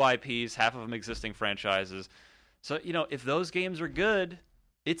them new IPs, half of them existing franchises. So, if those games are good,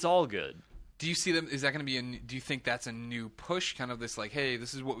 it's all good. Do you see them? Is that going to be do you think that's a new push? Kind of this like, hey,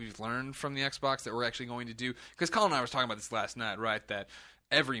 this is what we've learned from the Xbox that we're actually going to do? Because Colin and I was talking about this last night, right? That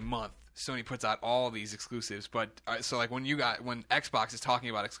every month Sony puts out all these exclusives, but so like when Xbox is talking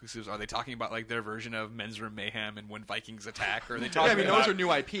about exclusives, are they talking about like their version of Men's Room Mayhem and When Vikings Attack? Or are they talking? Those are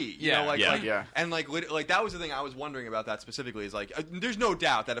new IP. Yeah. And like that was the thing I was wondering about that specifically. Is like, there's no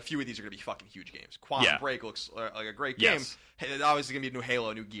doubt that a few of these are going to be fucking huge games. Quantum Break looks like a great game. It's obviously going to be a new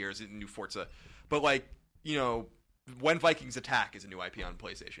Halo, new Gears, new Forza, but like When Vikings Attack is a new IP on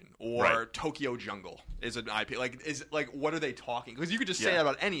PlayStation, or Right. Tokyo Jungle is an IP. What are they talking? Because you could just say Yeah. that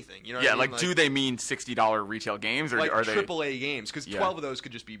about anything. You know? Yeah, what I mean? like do they mean $60 retail games, or like are they AAA games? Because Yeah. 12 of those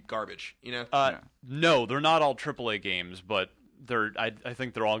could just be garbage. You know? No, they're not all AAA games, but I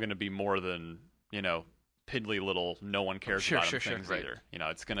think they're all going to be more than piddly little no one cares about them things right. either.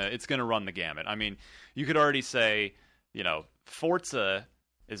 It's gonna run the gamut. I mean, you could already say, Forza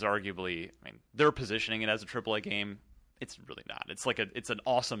is arguably, they're positioning it as a AAA game. It's really not. It's an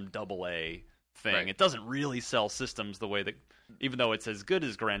awesome AA thing. Right. It doesn't really sell systems the way that, even though it's as good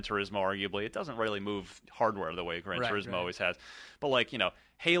as Gran Turismo, arguably, it doesn't really move hardware the way Gran Turismo always has. But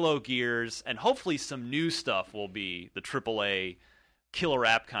Halo Gears, and hopefully some new stuff will be the AAA killer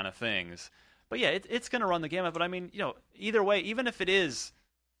app kind of things. But yeah, it's going to run the gamut. But I mean, either way, even if it is,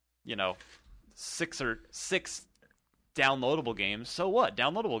 6 downloadable games, so what?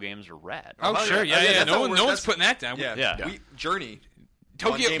 Downloadable games are rad. Oh, Oh, sure, yeah. yeah. That's No not one's that's- putting that down. Yeah. Yeah. Journey.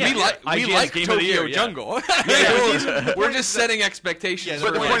 Tokyo, One game we of the like IGN's like Game of the Tokyo Year, yeah. Jungle. Yeah. We're just setting expectations. Yeah,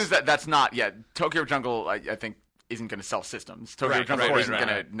 for But the when point it's- is that's not Tokyo Jungle. I think isn't going to sell systems. Tokyo Right, Jungle right, isn't right,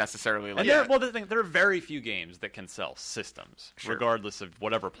 going to necessarily. And there are very few games that can sell systems, regardless of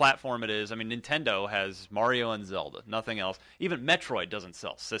whatever platform it is. I mean, Nintendo has Mario and Zelda, nothing else. Even Metroid doesn't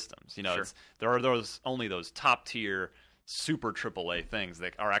sell systems. There are only those top tier, super AAA things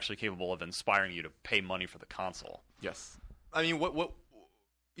that are actually capable of inspiring you to pay money for the console. Yes. I mean,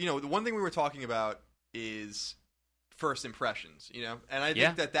 the one thing we were talking about is first impressions, and I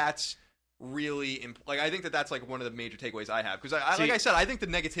think that's really I think that's like one of the major takeaways I have, because like I said, I think the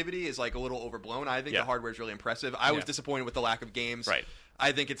negativity is like a little overblown. I think the hardware is really impressive. I was disappointed with the lack of games. Right.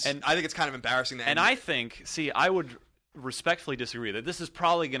 I think it's kind of embarrassing that. And I think, I would respectfully disagree that this is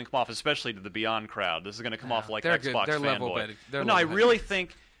probably going to come off, especially to the Beyond crowd. This is going to come off like they're Xbox good. They're fanboy. level-headed. But no, I really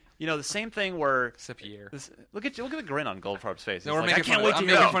think, the same thing where Except Pierre. look at the grin on Goldfarb's face. No, He's we're like, making I can't fun wait of, to I'm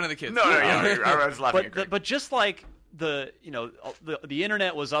hear making fun of the kids. No, I was laughing. at Greg. but just like the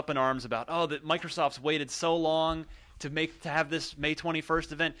internet was up in arms about that Microsoft's waited so long to have this May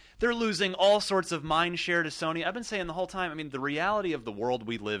 21st event, they're losing all sorts of mind share to Sony. I've been saying the whole time. I mean, the reality of the world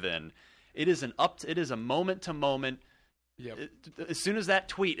we live in, it is a moment to moment. Yep. As soon as that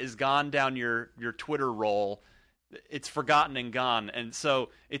tweet is gone down your Twitter roll, it's forgotten and gone. And so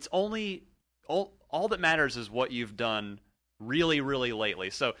it's only all that matters is what you've done really, really lately.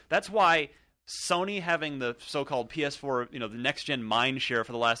 So that's why Sony having the so-called PS4, the next-gen mind share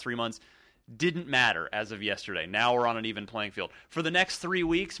for the last 3 months didn't matter as of yesterday. Now we're on an even playing field. For the next 3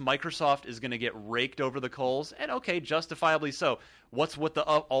 weeks, Microsoft is going to get raked over the coals, and okay, justifiably so. What's with the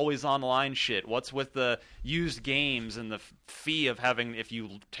always online shit? What's with the used games and the fee of having, if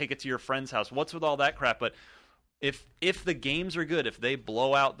you take it to your friend's house? What's with all that crap? But if the games are good, if they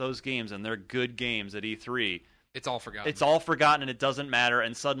blow out those games and they're good games at E3, It's all forgotten. it's all forgotten and it doesn't matter.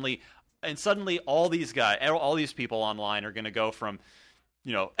 And suddenly all these people online are going to go from,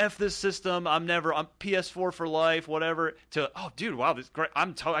 F this system, I'm PS4 for life, whatever, to, oh, dude, wow, this is great.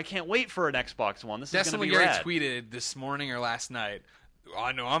 I can't wait for an Xbox One. This is going to be Gary rad. tweeted this morning or last night,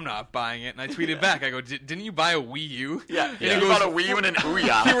 I know I'm not buying it. And I tweeted back, I go, didn't you buy a Wii U? Yeah, And he he goes, bought a Wii U and an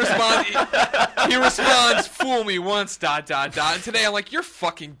Ouya. he responds, fool me once, ... And today I'm like, you're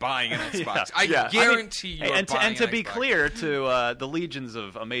fucking buying an Xbox. Yeah. I guarantee you are and buying to an be Xbox. clear to the legions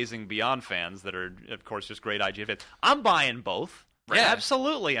of amazing Beyond fans that are, of course, just great IGN fans, I'm buying both. Yeah.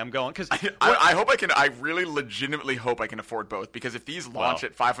 Absolutely, I'm going because I hope I can. I really legitimately hope I can afford both, because if these launch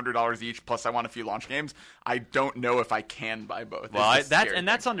at $500 each, plus I want a few launch games, I don't know if I can buy both. Well,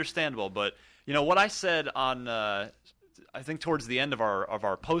 that's understandable. But what I said on, I think towards the end of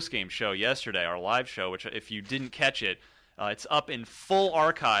our post game show yesterday, our live show, which if you didn't catch it, it's up in full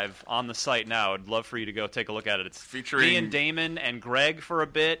archive on the site now. I'd love for you to go take a look at it. It's featuring me and Damon and Greg for a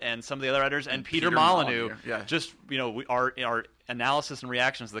bit, and some of the other editors, and Peter Molyneux. Yeah. Just our analysis and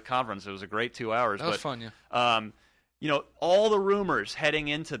reactions to the conference. It was a great 2 hours. That was fun, yeah. All the rumors heading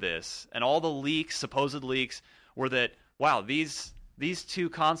into this and all the supposed leaks, were that, wow, these two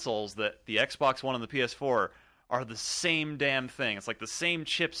consoles, the Xbox One and the PS4, are the same damn thing. It's like the same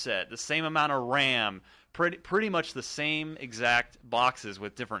chipset, the same amount of RAM, pretty much the same exact boxes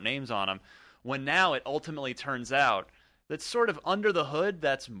with different names on them, when now it ultimately turns out that sort of under the hood,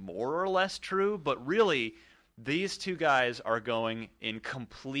 that's more or less true, but really these two guys are going in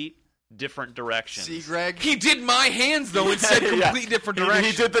complete different directions. See, Greg? He did my hands though and said complete different direction.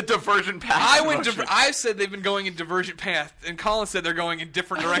 He did the diversion path. I said they've been going in divergent path, and Colin said they're going in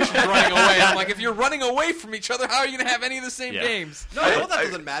different directions, running away. I'm like, if you're running away from each other, how are you going to have any of the same games? No, that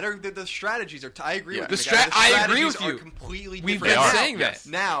doesn't matter. The strategies are. I agree with you. I agree with you. Are completely different. We've been saying that.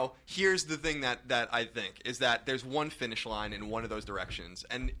 Now, here's the thing that I think is that there's one finish line in one of those directions,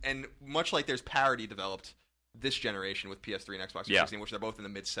 and much like there's parity developed this generation with PS3 and Xbox 360, which they're both in the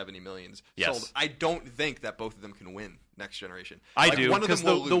mid 70 millions sold. I don't think that both of them can win next generation. I do, because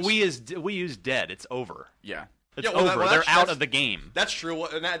the Wii U's dead. It's over. Yeah. It's over. They're out of the game. That's true.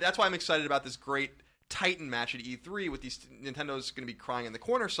 And that's why I'm excited about this great Titan match at E3 with these Nintendo's going to be crying in the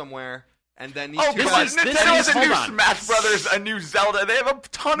corner somewhere. And then Nintendo has a new Smash Brothers, a new Zelda. They have a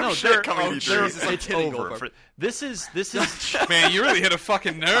ton of shit coming to E3. It's over. This is man, you really hit a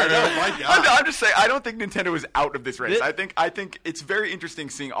fucking nerd. My God. I'm just saying, I don't think Nintendo is out of this race. I think it's very interesting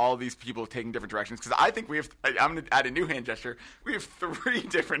seeing all of these people taking different directions, because I think we have. I'm going to add a new hand gesture. We have 3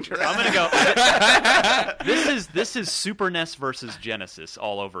 different directions. I'm going to go. This is Super NES versus Genesis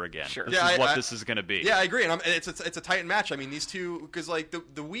all over again. Sure. This is what this is going to be. Yeah, I agree, and it's a Titan match. I mean, these two, because like the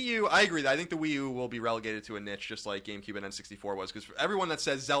Wii U, I agree that I think the Wii U will be relegated to a niche, just like GameCube and N64 was, because everyone that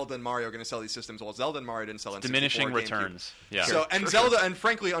says Zelda and Mario are going to sell these systems, well, Zelda and Mario didn't sell N64. Diminishing returns. Yeah. So Zelda and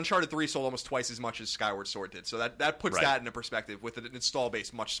frankly, Uncharted 3 sold almost twice as much as Skyward Sword did. So that puts that into perspective with an install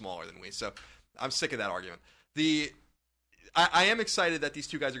base much smaller than Wii. So I'm sick of that argument. I am excited that these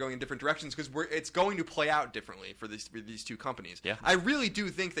two guys are going in different directions, because it's going to play out differently for these two companies. Yeah. I really do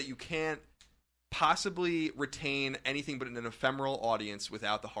think that you can't possibly retain anything but an ephemeral audience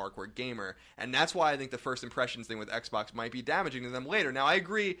without the hardcore gamer, and that's why I think the first impressions thing with Xbox might be damaging to them later. Now, I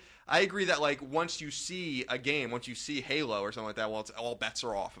agree that like once you see a game, once you see Halo or something like that, well, all bets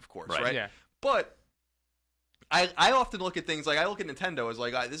are off, of course, right? Yeah. But I often look at things like, I look at Nintendo as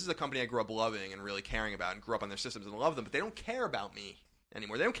like, this is a company I grew up loving and really caring about, and grew up on their systems and love them, but they don't care about me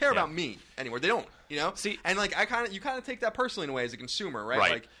anymore. They don't care about me anymore. They don't, you know? See, and like you kind of take that personally in a way as a consumer,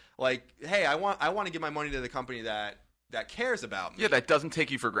 right? Like, hey, I want to give my money to the company that cares about me. Yeah, that doesn't take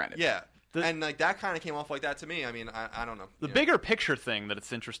you for granted. Yeah. And like that kind of came off like that to me. I mean, I don't know. The bigger picture thing that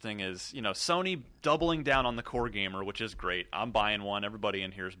it's interesting is, Sony doubling down on the core gamer, which is great. I'm buying one. Everybody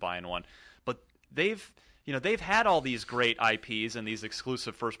in here is buying one. But they've had all these great IPs and these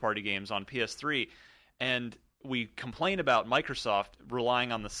exclusive first-party games on PS3, and we complain about Microsoft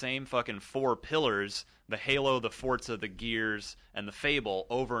relying on the same fucking 4 pillars, the Halo, the Forza, the Gears, and the Fable,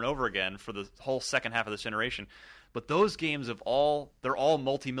 over and over again for the whole second half of this generation. But those games they're all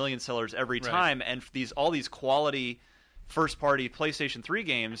multi-million sellers every time, and all these quality first-party PlayStation 3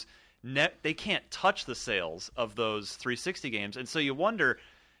 games, they can't touch the sales of those 360 games. And so you wonder,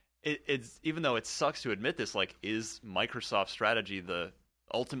 it's even though it sucks to admit this, like, is Microsoft's strategy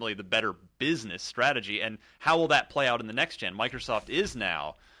ultimately the better business strategy, and how will that play out in the next gen? Microsoft is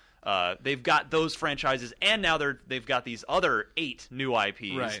now they've got those franchises, and now they've got these other 8 new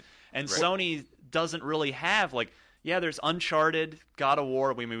IPs, and Sony doesn't really have, like, there's Uncharted, God of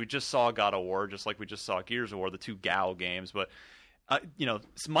War. We just saw God of War, just like we just saw Gears of War, the 2 GAO games, but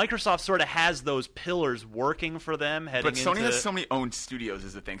Microsoft sort of has those pillars working for them. But Sony has so many owned studios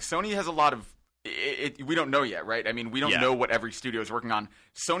is the thing. Sony has a lot of we don't know yet, right? I mean, we don't know what every studio is working on.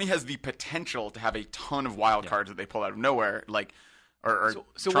 Sony has the potential to have a ton of wild cards that they pull out of nowhere, like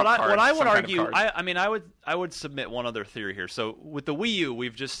so what I would argue, I would submit one other theory here. So with the Wii U,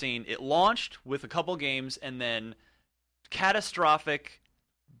 we've just seen it launched with a couple games and then catastrophic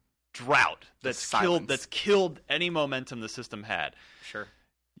drought that's killed any momentum the system had. Sure.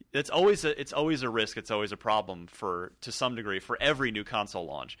 It's always a risk. It's always a problem to some degree for every new console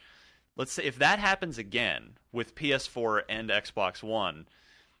launch. Let's say if that happens again with PS4 and Xbox One,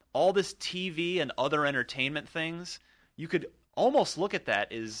 all this TV and other entertainment things, you could almost look at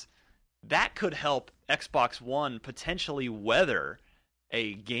that as that could help Xbox One potentially weather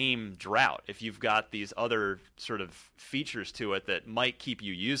a game drought if you've got these other sort of features to it that might keep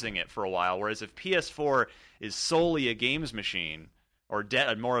you using it for a while. Whereas if PS4 is solely a games machine or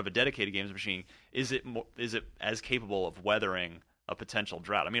more of a dedicated games machine, is it as capable of weathering a potential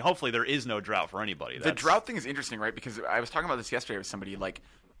drought? I mean, hopefully there is no drought for anybody. The drought thing is interesting, right? Because I was talking about this yesterday with somebody, like,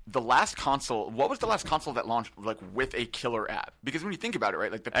 the last console, what was the last console that launched like with a killer app? Because when you think about it,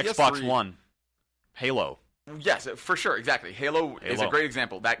 right, like the Xbox PS3, One, Halo. Yes, for sure, exactly. Halo is a great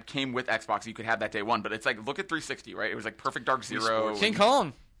example. That came with Xbox. You could have that day one, but it's like, look at 360, right? It was like Perfect Dark Zero. King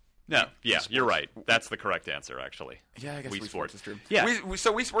Kong. No, yeah, you're right. That's the correct answer, actually. Yeah, I guess Wii Sports is true. Yeah.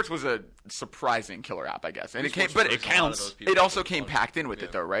 So Wii Sports was a surprising killer app, I guess, and it came, Sports but was it a lot of counts. those people it also that came fun. packed in with Yeah.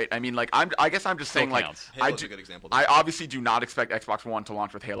 it, though, right? I mean, like, I guess I'm just saying, like, counts. Halo's a good example. I obviously do not expect Xbox One to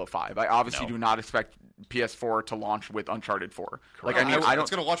launch with Halo 5. I obviously No. do not expect PS4 to launch with Uncharted 4. Like, I mean, I don't. It's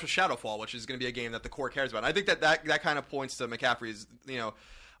going to launch with Shadowfall, which is going to be a game that the core cares about. And I think that kind of points to McCaffrey's.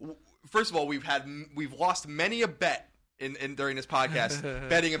 First of all, we've lost many a bet in during this podcast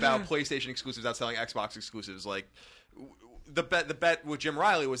betting about PlayStation exclusives outselling Xbox exclusives. Like the bet with Jim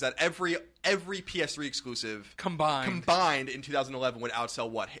Riley was that every PS3 exclusive combined in 2011 would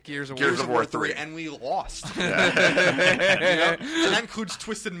outsell what? Gears of War 3, 3. and we lost. And that includes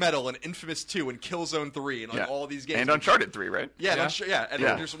Twisted Metal and Infamous 2 and Killzone 3 and like all these games. And Uncharted 3, right? Yeah, Yeah.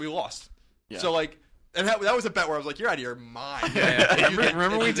 and we lost. Yeah. So like, and that was a bet where I was like, "You're out of your mind."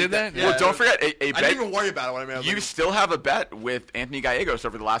 Remember we did that? Yeah. Well, don't forget, a I bet. didn't even worry about it when I made. I was You like, still have a bet with Anthony Gallegos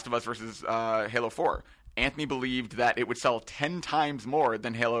over The Last of Us versus Halo 4. Anthony believed that it would sell 10 times more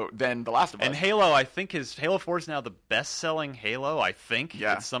than The Last of Us. And Halo, I think Halo 4 is now the best-selling Halo. I think.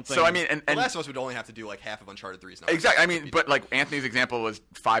 Yeah. It's something. So I mean, and The Last of Us would only have to do like half of Uncharted 3's numbers. exactly. I mean, but like Anthony's example was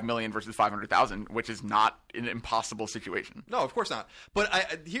 5 million versus 500,000, which is not an impossible situation. No, of course not. But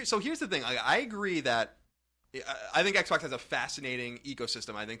here's the thing. I agree that I think Xbox has a fascinating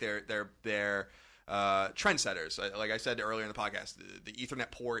ecosystem. I think they're trendsetters. Like I said earlier in the podcast, the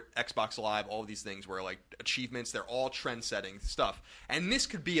Ethernet port, Xbox Live, all of these things were like achievements. They're all trend-setting stuff. And this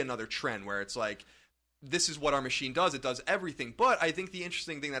could be another trend where it's like, this is what our machine does. It does everything. But I think the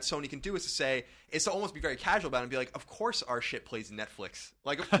interesting thing that Sony can do is to almost be very casual about it and be like, of course our shit plays Netflix.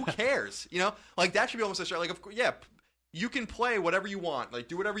 Like, who cares? Like that should be almost a start. Like, you can play whatever you want. Like,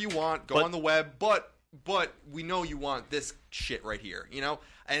 do whatever you want. Go on the web. But we know you want this shit right here.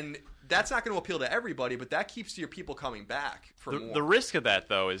 And that's not going to appeal to everybody, but that keeps your people coming back for more. The risk of that,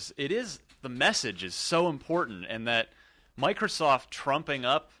 though, is the message is so important, and that Microsoft trumping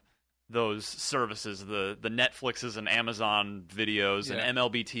up those services, the Netflixes and Amazon videos and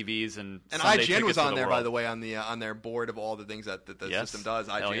MLB TVs and Sunday IGN was Tickets to on there, World. by the way, on their board of all the things that the system does.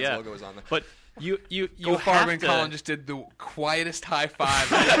 Hell IGN's yeah. logo was on there. But you Go have Farm and to, Colin just did the quietest high five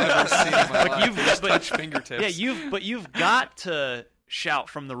I've ever seen in my life. Just touch fingertips. Yeah, you've got to shout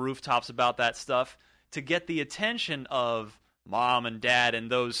from the rooftops about that stuff to get the attention of mom and dad and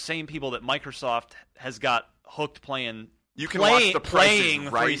those same people that Microsoft has got hooked playing. You can watch the prices playing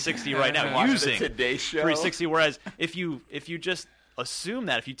right. 360 right now, Watch the using Today Show. 360. Whereas if you just assume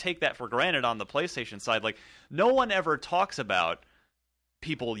that, if you take that for granted on the PlayStation side, like no one ever talks about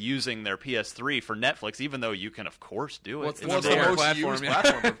people using their PS3 for Netflix, even though you can of course do it. Well, it's the their most platform, used yeah.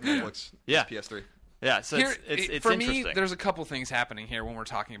 platform for Netflix. Yeah. PS3. Yeah, so Here, it's for interesting. me, there's a couple things happening here when we're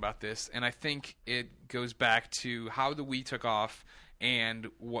talking about this, and I think it goes back to how the Wii took off and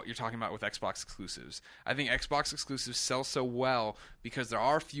what you're talking about with Xbox exclusives. I think Xbox exclusives sell so well because there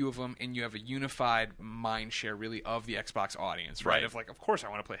are a few of them, and you have a unified mind share, really, of the Xbox audience, right? Right. Of like, of course I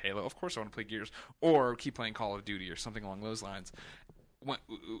want to play Halo, of course I want to play Gears, or keep playing Call of Duty or something along those lines.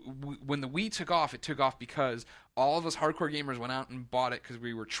 When the Wii took off, it took off because all of us hardcore gamers went out and bought it because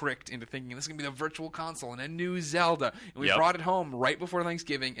we were tricked into thinking this is going to be the virtual console and a new Zelda. And we brought it home right before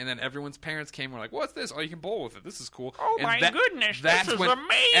Thanksgiving, and then everyone's parents came and were like, what's this? Oh, you can bowl with it. This is cool. Oh, and my goodness, that's this is when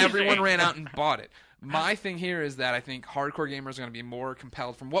amazing. everyone ran out and bought it. My thing here is that I think hardcore gamers are going to be more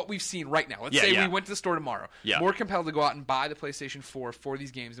compelled from what we've seen right now. Let's say we went to the store tomorrow. Yeah. More compelled to go out and buy the PlayStation 4 for these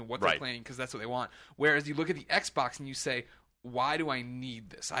games and what they're playing because that's what they want. Whereas you look at the Xbox and you say, why do I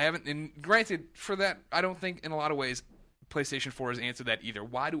need this? I haven't, and granted, for that, I don't think in a lot of ways PlayStation 4 has answered that either.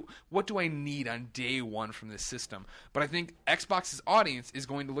 What do I need on day one from this system? But I think Xbox's audience is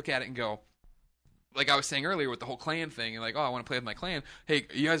going to look at it and go, like I was saying earlier with the whole clan thing, and like, oh, I want to play with my clan. Hey,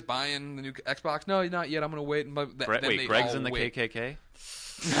 are you guys buying the new Xbox? No, not yet. I'm going to wait. And Wait, Greg's in the KKK?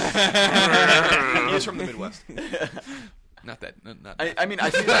 He's from the Midwest. Not that. I mean, I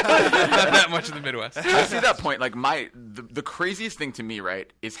see that. Not that much in the Midwest. I see that point. Like the craziest thing to me,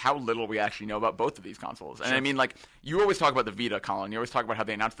 right, is how little we actually know about both of these consoles. And I mean, like you always talk about the Vita, Colin. You always talk about how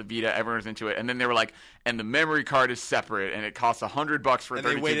they announced the Vita, everyone was into it, and then they were like, and the memory card is separate, and it costs $100 for a 32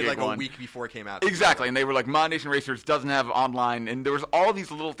 And they waited gig like one. a week before it came out. Exactly, and they were like, Mod Nation Racers doesn't have online, and there was all these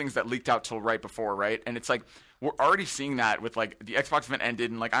little things that leaked out till right before, right? And it's like we're already seeing that with like the Xbox event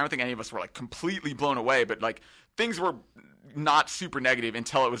ended, and like I don't think any of us were like completely blown away, but like things were not super negative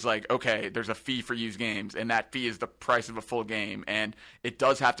until it was like, okay, there's a fee for used games, and that fee is the price of a full game, and it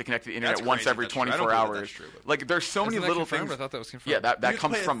does have to connect to the internet That's once crazy every if that's true. I 24 don't believe hours. that's true, but- Like there's so many Isn't that little confirmed? things. I thought that was confirmed. Yeah, that You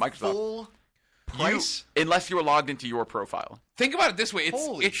comes pay from a Microsoft. Full price? Unless you were logged into your profile. Think about it this way.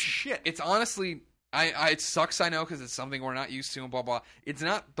 Holy shit. It's honestly It sucks, I know, because it's something we're not used to and blah, blah. It's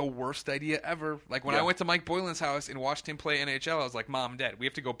not the worst idea ever. Like, when I went to Mike Boylan's house and watched him play NHL, I was like, Mom, Dad, we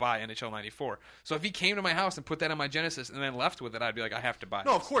have to go buy NHL 94. So if he came to my house and put that on my Genesis and then left with it, I'd be like, I have to buy it.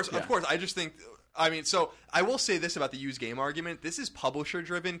 No, of course. I just think... I mean, so I will say this about the used game argument. This is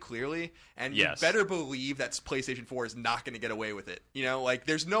publisher-driven, clearly, and you better believe that PlayStation 4 is not going to get away with it. You know, like,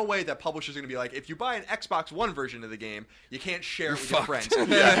 there's no way that publishers are going to be like, if you buy an Xbox One version of the game, you can't share it with your friends. If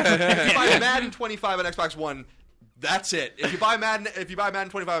you buy Madden 25 on Xbox One, that's it. If you buy Madden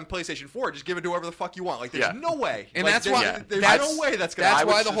 25 on PlayStation 4, just give it to whoever the fuck you want. Like, there's no way. And like, there's no way that's going to happen. That's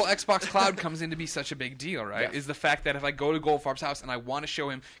why the whole Xbox Cloud comes in to be such a big deal, right? Yeah. Is the fact that if I go to Goldfarb's house and I want to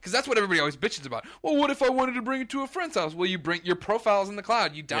show him, because that's what everybody always bitches about. Well, what if I wanted to bring it to a friend's house? Well, you bring your profiles in the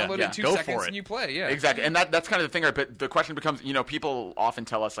cloud. You download it in 2 seconds and you play. Yeah, exactly. And that's kind of the thing. Right? But the question becomes, people often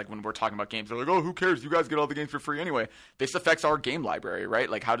tell us, like, when we're talking about games, they're like, oh, who cares? You guys get all the games for free anyway. This affects our game library, right?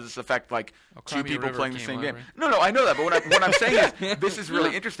 Like, how does this affect, like, 2 people playing the same game? No, I know that. But what I'm saying is, this is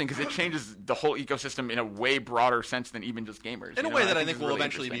really interesting because it changes the whole ecosystem in a way broader sense than even just gamers. In a way that I think will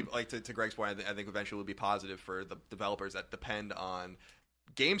eventually be, like, to Greg's point, I think eventually will be positive for the developers that depend on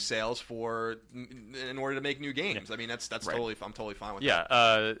game sales in order to make new games. I mean, that's totally, I'm totally fine with that.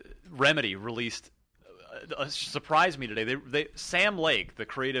 Yeah, Remedy released. Surprised me today. Sam Lake, the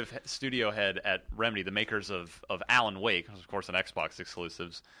creative studio head at Remedy, the makers of Alan Wake, of course, an Xbox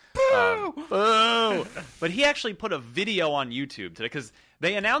exclusives. Boo! But he actually put a video on YouTube today because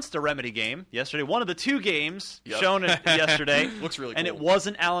they announced a Remedy game yesterday. One of the 2 games shown yesterday. Looks really cool. And it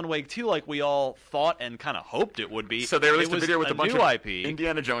wasn't Alan Wake 2 like we all thought and kind of hoped it would be. So they released a video with a bunch of IP.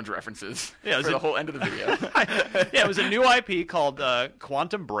 Indiana Jones references for the whole end of the video. Yeah, it was a new IP called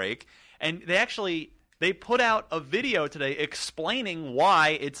Quantum Break, and they put out a video today explaining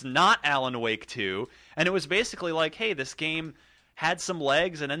why it's not Alan Wake 2, and it was basically like, hey, this game had some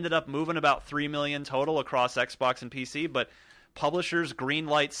legs and ended up moving about 3 million total across Xbox and PC, but publishers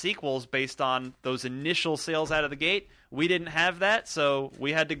greenlight sequels based on those initial sales out of the gate. We didn't have that, so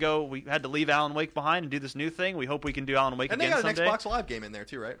we had to leave Alan Wake behind and do this new thing. We hope we can do Alan Wake again someday. And they got an Xbox Live game in there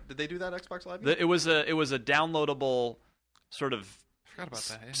too, right? Did they do that Xbox Live game? It was a downloadable sort of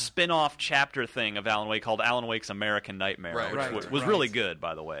spin-off chapter thing of Alan Wake called Alan Wake's American Nightmare, which was really good,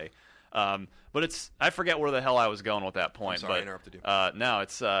 by the way. But I forget where the hell I was going with that point. I'm sorry, but I interrupted you. No,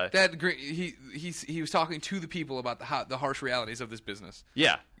 it's he was talking to the people about the harsh realities of this business.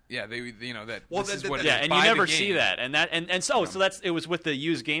 Yeah. Yeah, this is what it is. Yeah, and you never see that, and so it was with the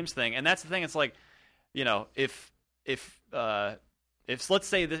used games thing, and that's the thing. It's like, if let's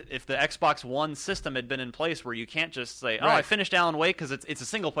say that if the Xbox One system had been in place where you can't just say, I finished Alan Wake because it's a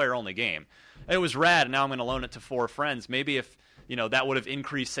single player only game. It was rad, and now I'm going to loan it to 4 friends. Maybe if that would have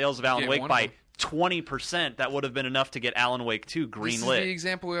increased sales of Alan Wake by 20%, that would have been enough to get Alan Wake 2 greenlit. This is the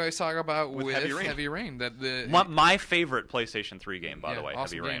example we always talk about with Heavy Rain. My favorite PlayStation 3 game, by the way,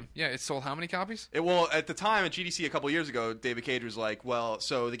 awesome Heavy Rain. Yeah, it sold how many copies? Well, at the time at GDC a couple years ago, David Cage was like, well,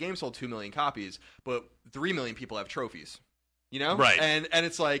 so the game sold 2 million copies, but 3 million people have trophies. Right? And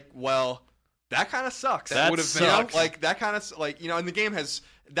it's like, well, that kind of sucks. That would have been like that kind of and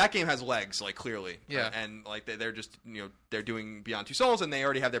the game has legs, like, clearly. Yeah. And like they're just they're doing Beyond Two Souls, and they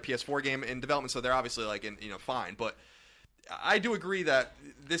already have their PS4 game in development, so they're obviously like fine. But I do agree that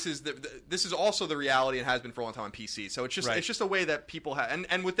this is also the reality and has been for a long time on PC. So it's just a way that people have,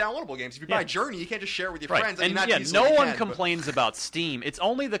 and with downloadable games, if you buy Journey, you can't just share it with your friends. And no one complains about Steam. It's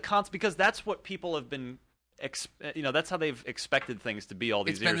only the because that's what people have been. That's how they've expected things to be all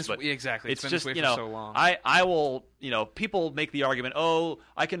these years. Exactly. It's been just this way for so long. I will. People make the argument,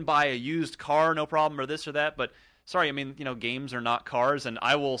 I can buy a used car, no problem, or this or that. But sorry, I mean, games are not cars, and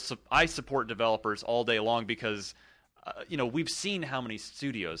I support developers all day long because. We've seen how many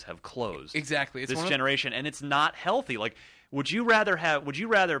studios have closed. Exactly. This generation, and it's not healthy. Like, would you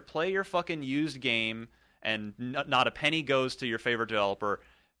rather play your fucking used game and not a penny goes to your favorite developer?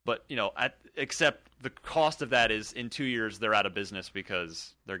 But except the cost of that is in 2 years they're out of business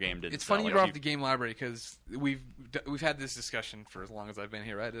because their game didn't. It's funny you brought up the game library because we've had this discussion for as long as I've been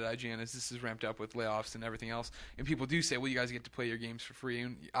here, right? At IGN, as this is ramped up with layoffs and everything else, and people do say, "Well, you guys get to play your games for free."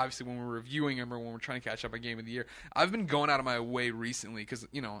 And obviously, when we're reviewing them or when we're trying to catch up on Game of the Year, I've been going out of my way recently because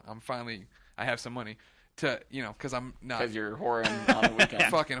I have some money to because I'm not because you're whoring on the weekend,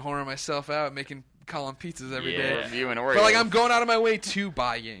 fucking whoring myself out making. Calling pizzas every day. Reviewing Oreos. But I'm going out of my way to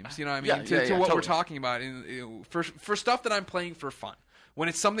buy games. You know what I mean? To what totally. we're talking about for stuff that I'm playing for fun. when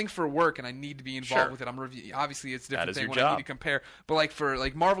it's something for work and I need to be involved Sure. with it, I'm review. Obviously, it's a different is thing your when I job. need to compare. But like for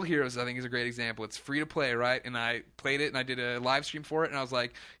like Marvel Heroes, I think is a great example. It's free to play, right? And I played it and I did a live stream for it, and I was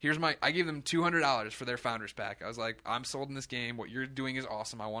like, I gave them $200 for their Founders Pack. I was like, I'm sold in this game. What you're doing is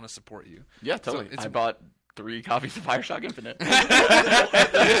awesome. I want to support you. Yeah, totally. So it's I bought 3 copies of Bioshock Infinite.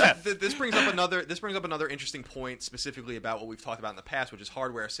 This brings up another interesting point specifically about what we've talked about in the past, which is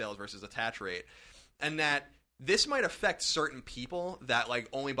hardware sales versus attach rate, and that this might affect certain people that like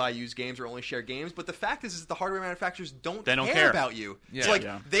only buy used games or only share games. But the fact is that the hardware manufacturers don't care about you. Yeah. It's like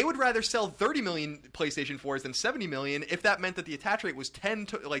Yeah. they would rather sell 30 million PlayStation 4s than 70 million if that meant that the attach rate was 10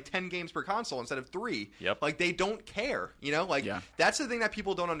 games per console instead of 3. Yep. Like they don't care. You know, like Yeah. that's the thing that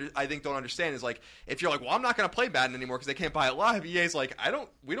people don't understand is like if you're like, well, I'm not going to play Madden anymore because they can't buy it live. EA's like,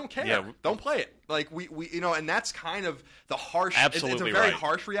 we don't care. Yeah. Don't play it. Like we and that's kind of the harsh. Absolutely it's a very right.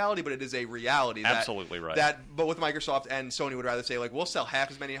 harsh reality, but it is a reality. Absolutely right. But with Microsoft and Sony would rather say like we'll sell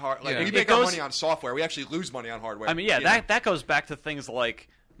half as many Yeah. we It make our goes- money on software. We actually lose money on hardware. I mean, yeah, you know? that goes back to things like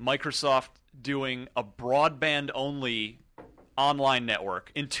Microsoft doing a broadband-only online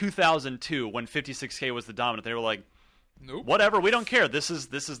network in 2002 when 56K was the dominant. They were like, Nope. whatever, we don't care. This is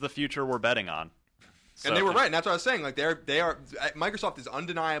the future we're betting on. And they were So- right, and that's what I was saying. Like they are Microsoft is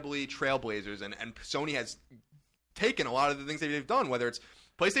undeniably trailblazers, and Sony has taken a lot of the things that they've done. Whether it's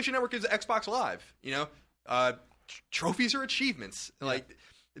PlayStation Network is Xbox Live, you know, trophies are achievements. Like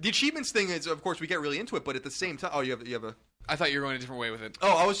the achievements thing is, of course, we get really into it, but at the same time, you have a. I thought you were going a different way with it.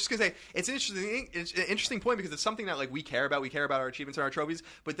 Oh, I was just gonna say it's an interesting point because it's something that like we care about. We care about our achievements and our trophies,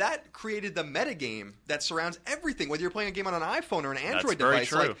 but that created the metagame that surrounds everything. Whether you're playing a game on an iPhone or an Android very device,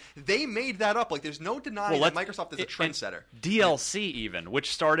 true. like they made that up. Like there's no denying that Microsoft is a trendsetter. DLC even,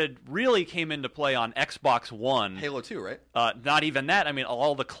 which really came into play on Xbox One. Halo 2, right? Not even that. I mean,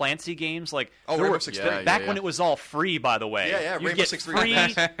 all the Clancy games, like Oh, there Rainbow were- Six Yeah, Siege. back when it was all free, by the way. Yeah, You'd Rainbow get Six free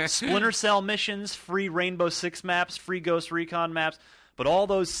Recon. Splinter Cell missions, free Rainbow Six maps, free Ghost Recon maps. But all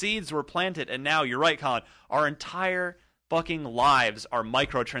those seeds were planted, and now you're right, Colin. Our entire fucking lives are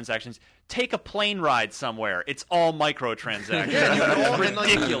microtransactions. Take a plane ride somewhere; it's all microtransactions. Yeah, you can all- It's and,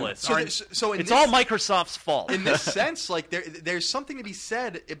 like, ridiculous. so in it's this- all Microsoft's fault. In this sense, like there's something to be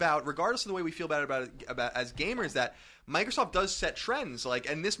said about, regardless of the way we feel about as gamers, that Microsoft does set trends, like,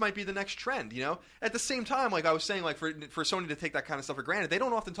 and this might be the next trend. You know, at the same time, like I was saying, like for Sony to take that kind of stuff for granted, they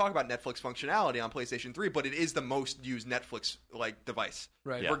don't often talk about Netflix functionality on PlayStation 3, but it is the most used Netflix like device,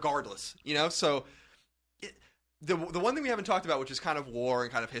 Right. Yeah. regardless. You know, so. The one thing we haven't talked about, which is kind of lore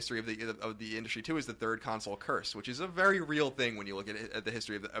and kind of history of the industry too, is the third console curse, which is a very real thing when you look at the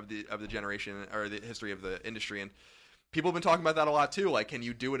history of the generation or the history of the industry. And people have been talking about that a lot too. Like, can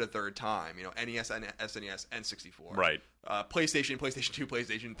you do it a third time? You know, NES, SNES, N64, Right. PlayStation, PlayStation 2,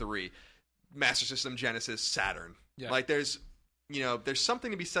 PlayStation 3, Master System, Genesis, Saturn. Yeah. Like, there's something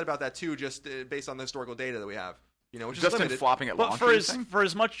to be said about that too, just based on the historical data that we have. You know, which is Just in limited. flopping at But launch. for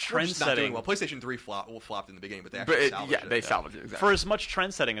as much We're trend just not doing setting, well. PlayStation 3 flopped in the beginning, but they But actually salvaged it. they salvaged it. Exactly. for as much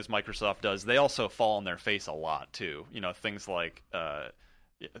trend setting as Microsoft does, they also fall on their face a lot too. You know, things like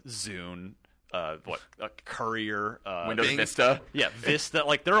Zune, Courier, Windows Bing. Vista. yeah, Vista.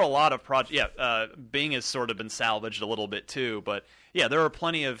 Like there are a lot of projects. Yeah, Bing has sort of been salvaged a little bit too, but yeah, there are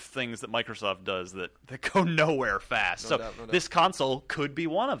plenty of things that Microsoft does that go nowhere fast. No so doubt, no doubt. this console could be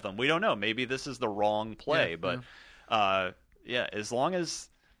one of them. We don't know. Maybe this is the wrong play, but yeah, as long as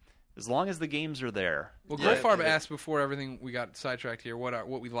the games are there. Well, Yeah, Goldfarb yeah. asked before everything we got sidetracked here what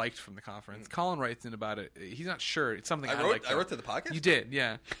we liked from the conference. Colin writes in about it. He's not sure. It's something I liked. I wrote to the podcast. You did,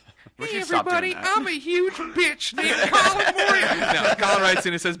 yeah. We Hey should stop doing everybody, that. I'm a huge bitch named Colin Moria. No, Colin writes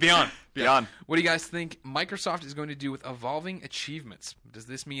in and says Beyond. Beyond. What do you guys think Microsoft is going to do with evolving achievements? Does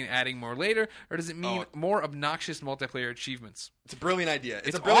this mean adding more later, or does it mean more obnoxious multiplayer achievements? It's a brilliant idea.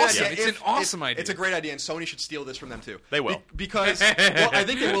 It's a brilliant awesome. idea. It's an awesome idea. It's a great idea, and Sony should steal this from them too. They will. because well, I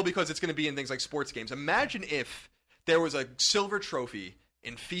think they will because it's going to be in things like sports games. Imagine if there was a silver trophy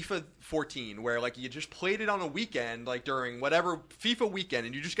in FIFA 14 where like you just played it on a weekend, like during whatever FIFA weekend,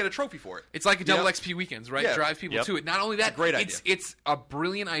 and you just get a trophy for it. It's like a double know? XP weekends, right? Yeah. Drive people Yep. to it. Not only that, a great idea. it's a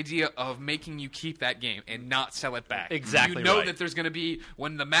brilliant idea of making you keep that game and not sell it back. Exactly You know right. that there's going to be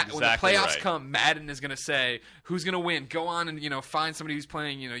when the Exactly playoffs right. come, Madden is going to say who's going to win. Go on and find somebody who's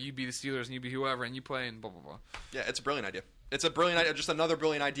playing. You be the Steelers and you be whoever, and you play and blah blah blah. Yeah, it's a brilliant idea. It's a brilliant idea. Just another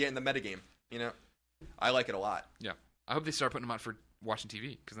brilliant idea in the metagame. You know, I like it a lot. Yeah, I hope they start putting them out for watching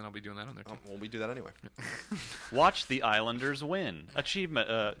TV because then I'll be doing that on there too. Well, we do that anyway. Watch the Islanders win. Achievement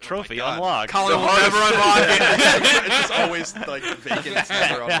trophy God. unlocked. Colin will never unlock it. It's just always like vacant. It's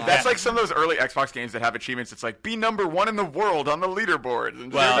never online. That's like some of those early Xbox games that have achievements. It's like be number 1 in the world on the leaderboard.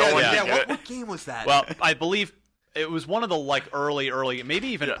 And Well, no one yeah. can get it. What game was that? Well, I believe It was one of the like early, maybe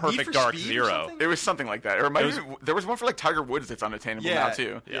even Yeah. Need Perfect for Dark Speed or Zero. something? It was something like that. Or it might even, there was one for like Tiger Woods that's unattainable now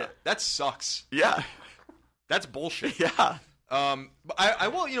too. Yeah, that sucks. Yeah. That's bullshit. Yeah. But I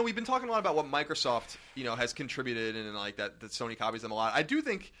will, we've been talking a lot about what Microsoft, has contributed and like that Sony copies them a lot. I do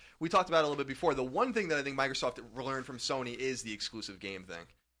think we talked about it a little bit before. The one thing that I think Microsoft learned from Sony is the exclusive game thing.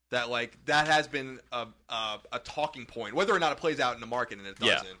 That has been a talking point, whether or not it plays out in the market, and it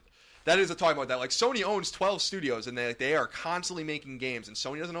doesn't. Yeah. That is a talking about that. Like Sony owns 12 studios, and they are constantly making games, and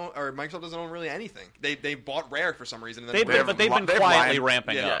Sony doesn't own, or Microsoft doesn't own really anything. They bought Rare for some reason. And then They've been quietly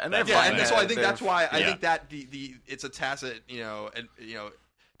ramping yeah, up. and That's yeah, fine. and so I think They've- that's why I yeah. think that the it's a tacit,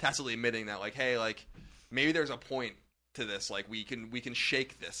 tacitly admitting that like, hey, like maybe there's a point to this. Like we can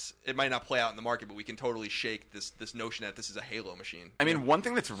shake this. It might not play out in the market, but we can totally shake this notion that this is a Halo machine. I mean, one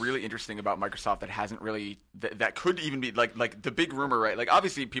thing that's really interesting about Microsoft that hasn't really that could even be like the big rumor, right? Like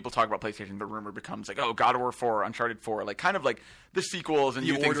obviously people talk about PlayStation, the rumor becomes like, oh, God of War 4, Uncharted 4, like kind of like the sequels and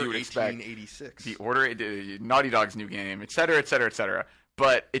The new things Order you would expect. 1886. The Order, Naughty Dog's new game, et cetera, et cetera, et cetera.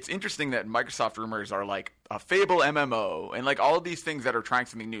 But it's interesting that Microsoft rumors are like a Fable MMO and like all of these things that are trying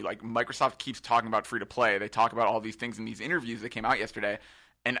something new. Like Microsoft keeps talking about free to play. They talk about all these things in these interviews that came out yesterday.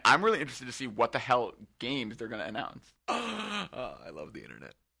 And I'm really interested to see what the hell games they're going to announce. I love the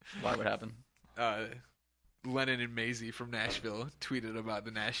internet. Why would happen? Lennon and Maisie from Nashville tweeted about the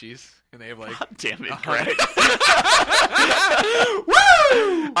Nashies, and they have like Damn it, Greg. Woo!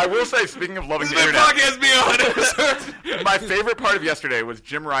 I will say, speaking of loving the internet, podcast beyond. my favorite part of yesterday was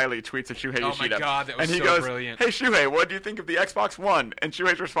Jim Riley tweets at Shuhei Oh my Yoshida. God, that was and he so goes, brilliant. Hey Shuhei, what do you think of the Xbox One? And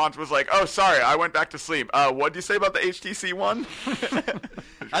Shuhei's response was like, oh, sorry, I went back to sleep. What do you say about the HTC One?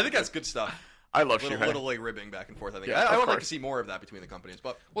 I think that's good stuff. I love Little Shuhei. like ribbing back and forth. I think Yeah, I of would like to course. see more of that between the companies.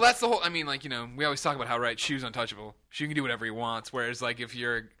 But Well, that's the whole. I mean, like we always talk about how Shu's untouchable. Shu can do whatever he wants. Whereas, like, if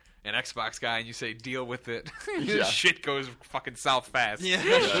you're an Xbox guy and you say deal with it, Yeah. shit goes fucking south fast.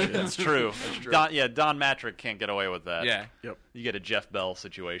 That's true. true. Don Matrick can't get away with that. Yeah. Yep. You get a Jeff Bell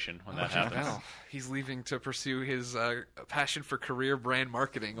situation when that happens. Well, he's leaving to pursue his passion for career brand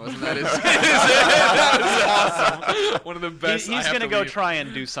marketing. Wasn't that his? That was awesome. One of the best. He's going to go try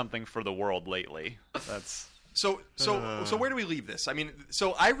and do something for the world lately. That's so where do we leave this? I mean,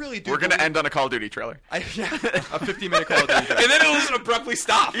 so I really do. We're going to believe- end on a Call of Duty trailer. a 15-minute Call of Duty. and then it'll just abruptly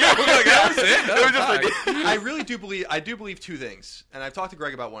stop. Yeah, we're like, that was it. It was just like, I really do believe. I do believe two things, and I've talked to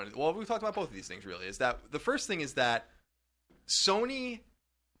Greg about one. Well, we've talked about both of these things. Really, is that the first thing is that Sony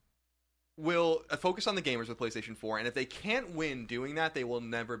will focus on the gamers with PlayStation 4, and if they can't win doing that, they will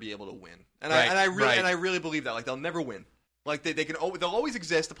never be able to win. And Right, I really believe that. Like they'll never win. Like they'll always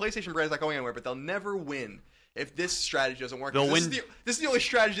exist. The PlayStation brand is not going anywhere, but they'll never win if this strategy doesn't work. They'll This win- is the only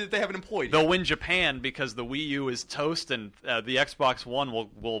strategy that they haven't employed yet. They'll win Japan because the Wii U is toast and the Xbox One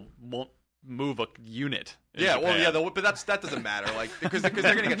won't move a unit. in Yeah, well, Japan. yeah, but that doesn't matter, like because they're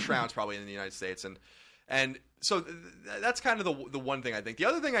going to get trounced probably in the United States, and so that's kind of the one thing I think. The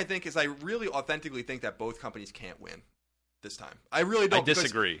other thing I think is I really authentically think that both companies can't win this time. I really don't.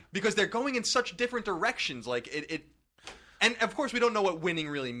 disagree. because they're going in such different directions. Like it, and of course we don't know what winning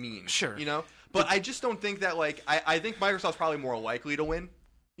really means. Sure. But I just don't think that like I think Microsoft's probably more likely to win.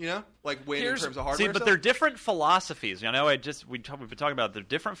 Like win in terms of hardware. See, but stuff. they're different philosophies. We've been talking about they're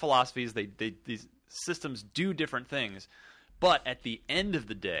different philosophies. These systems do different things, but at the end of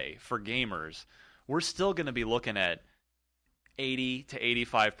the day, for gamers, we're still going to be looking at 80 to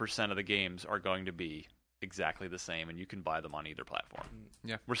 85% of the games are going to be exactly the same, and you can buy them on either platform.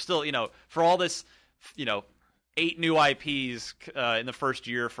 Yeah. We're still, for all this, 8 new IPs in the first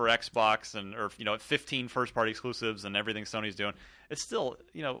year for Xbox, or 15 first-party exclusives and everything Sony's doing. It's still,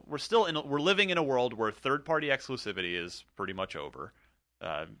 we're living in a world where third-party exclusivity is pretty much over.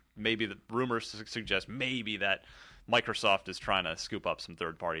 Maybe the rumors suggest maybe that Microsoft is trying to scoop up some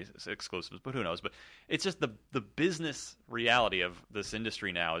third-party exclusives, but who knows? But it's just the business reality of this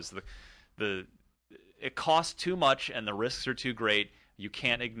industry now is it costs too much and the risks are too great. You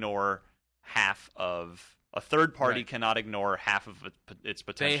can't ignore half of. A third party Right. cannot ignore half of its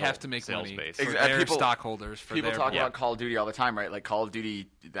potential. They have to make sales money base. for Exactly. their People- stockholders. For People their talk yeah. about Call of Duty all the time, right? Like Call of Duty,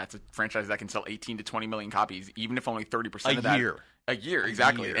 that's a franchise that can sell 18 to 20 million copies, even if only 30% of that. A year,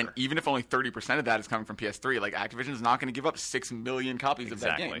 exactly. year. And even if only 30% of that is coming from PS3, like Activision's not going to give up 6 million copies of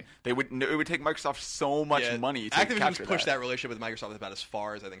that Exactly. game. It would take Microsoft so much Yeah, money to Activision's capture pushed that relationship with Microsoft about as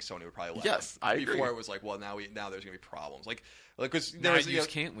far as I think Sony would probably let. Yes, them. I agree. Before it was like, well, now there's going to be problems. Like because now there was, you just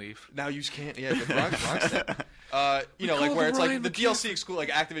can't leave. Now you can't. Yeah, the Bronx step. Like call where him it's like Ryan the McCaffrey. DLC exclusive. Like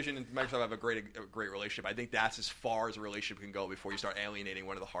Activision and Microsoft have a great relationship. I think that's as far as a relationship can go before you start alienating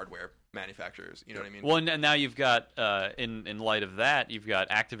one of the hardware manufacturers. You know what I mean? Well, and now you've got in light of that, you've got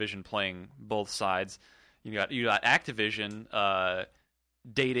Activision playing both sides. You got Activision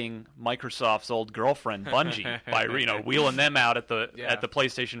dating Microsoft's old girlfriend Bungie by wheeling them out at the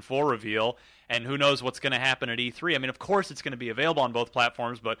PlayStation 4 reveal, and who knows what's going to happen at E3. I mean, of course it's going to be available on both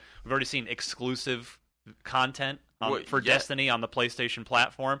platforms, but we've already seen exclusive content for Destiny on the PlayStation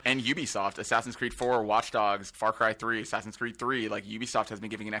platform. And Ubisoft, Assassin's Creed 4, Watch Dogs, Far Cry 3, Assassin's Creed 3, like Ubisoft has been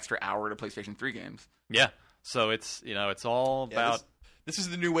giving an extra hour to PlayStation 3 games. Yeah. So it's it's all about This is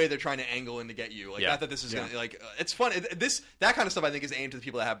the new way they're trying to angle in to get you. Like, not that this is gonna, it's fun. That kind of stuff I think is aimed to the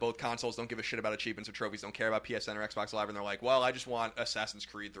people that have both consoles, don't give a shit about achievements or trophies, don't care about PSN or Xbox Live, and they're like, well, I just want Assassin's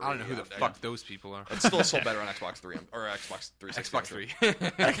Creed 3. I don't know who the fuck those people are. It's still sold better on Xbox 3 or Xbox 360. Xbox 3.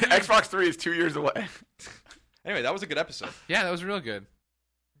 Xbox 3 is 2 years away. Anyway, that was a good episode. Yeah, that was real good.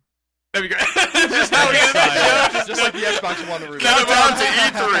 That'd be great. Just like the Xbox One review. Count down to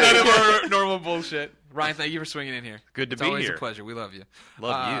E3. None of our normal bullshit. Ryan, thank you for swinging in here. Good to it's be always here. a pleasure. We love you.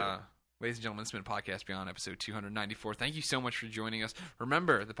 Love you. Ladies and gentlemen, it's been Podcast Beyond, episode 294. Thank you so much for joining us.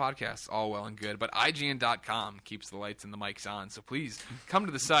 Remember, the podcast's all well and good, but IGN.com keeps the lights and the mics on. So please come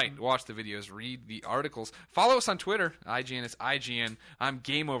to the site, watch the videos, read the articles. Follow us on Twitter. IGN is IGN. I'm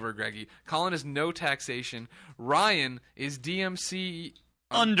Game Over Greggy. Colin is No Taxation. Ryan is DMC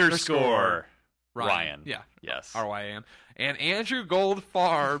 _. Ryan. Yeah. Yes. RYN. And Andrew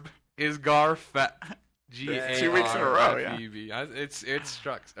Goldfarb is Garfet. 2 weeks in a row, yeah. It's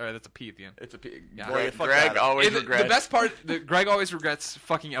struck. All right, that's a P at the end. It's a P. Yeah. Greg always regrets. The best part, Greg always regrets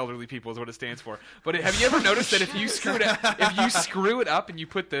fucking elderly people is what it stands for. But have you ever noticed that if you screw it up and you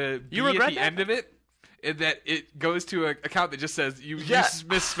put the B at the end of it, that it goes to an account that just says you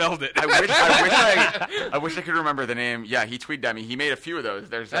misspelled it. I wish I could remember the name. Yeah, he tweeted at me. He made a few of those.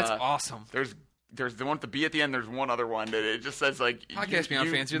 That's awesome. There's the one with the B at the end. There's one other one that it just says like Podcast Beyond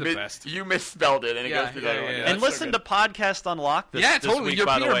fans, you're the best. You misspelled it, and it goes to the other one. And listen to Podcast Unlocked this totally. week, Your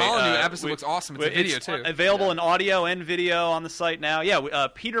by the Peter way. Molyneux episode looks awesome. It's a video too. Available in audio and video on the site now. Yeah,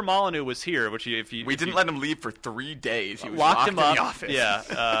 Peter Molyneux was here, which we didn't let him leave for 3 days. He was locked him in up. the office.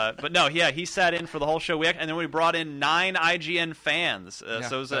 Yeah, but no, he sat in for the whole show. And then we brought in 9 IGN fans.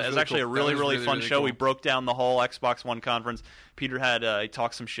 So it was actually a really fun show. Cool. We broke down the whole Xbox One conference. Peter had he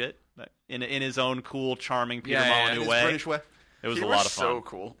talked some shit in his own cool, charming Peter Molyneux way. British way. It was a lot of fun. So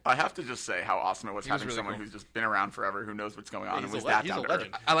cool. I have to just say how awesome it was having really someone cool. who's just been around forever, who knows what's going on, and he's was a that he's down a to earth.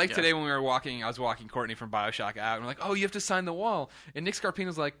 legend. I like today when we were walking. I was walking Courtney from BioShock out, and we're like, "Oh, you have to sign the wall." And Nick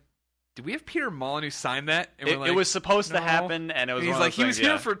Scarpino's like, "Did we have Peter Molyneux sign that?" And we're like, it was supposed to "No." happen, and it was. And he's one of like, those "He was things,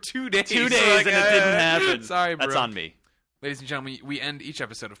 here for 2 days." 2 days, We're like, and it didn't happen. Sorry, bro. That's on me. Ladies and gentlemen, we end each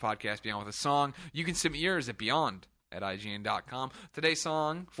episode of Podcast Beyond with a song. You can submit yours at beyond@ign.com. Today's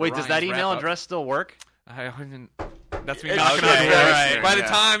song. For Wait, does that Ryan's email wrap-up- address still work? That's me It's knocking on okay, the door. right. By the Yeah.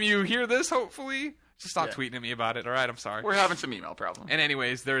 time you hear this, hopefully, just stop tweeting at me about it. All right, I'm sorry. We're having some email problems. And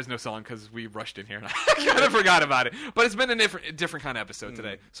anyways, there is no song because we rushed in here and I kind of forgot about it. But it's been a different kind of episode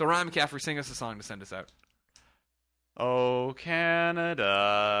today. So Ryan McCaffrey, sing us a song to send us out. Oh,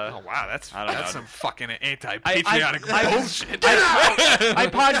 Canada. Oh wow, that's I don't know. some fucking anti-patriotic I- bullshit. I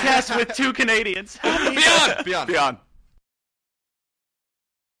podcast with 2 Canadians. Beyond.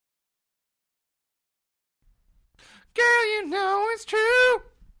 Girl, you know it's true.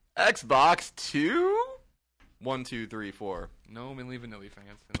 Xbox 2? 1, 2, 3, 4. No Milli Vanilli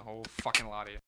fans in the whole fucking lot of you.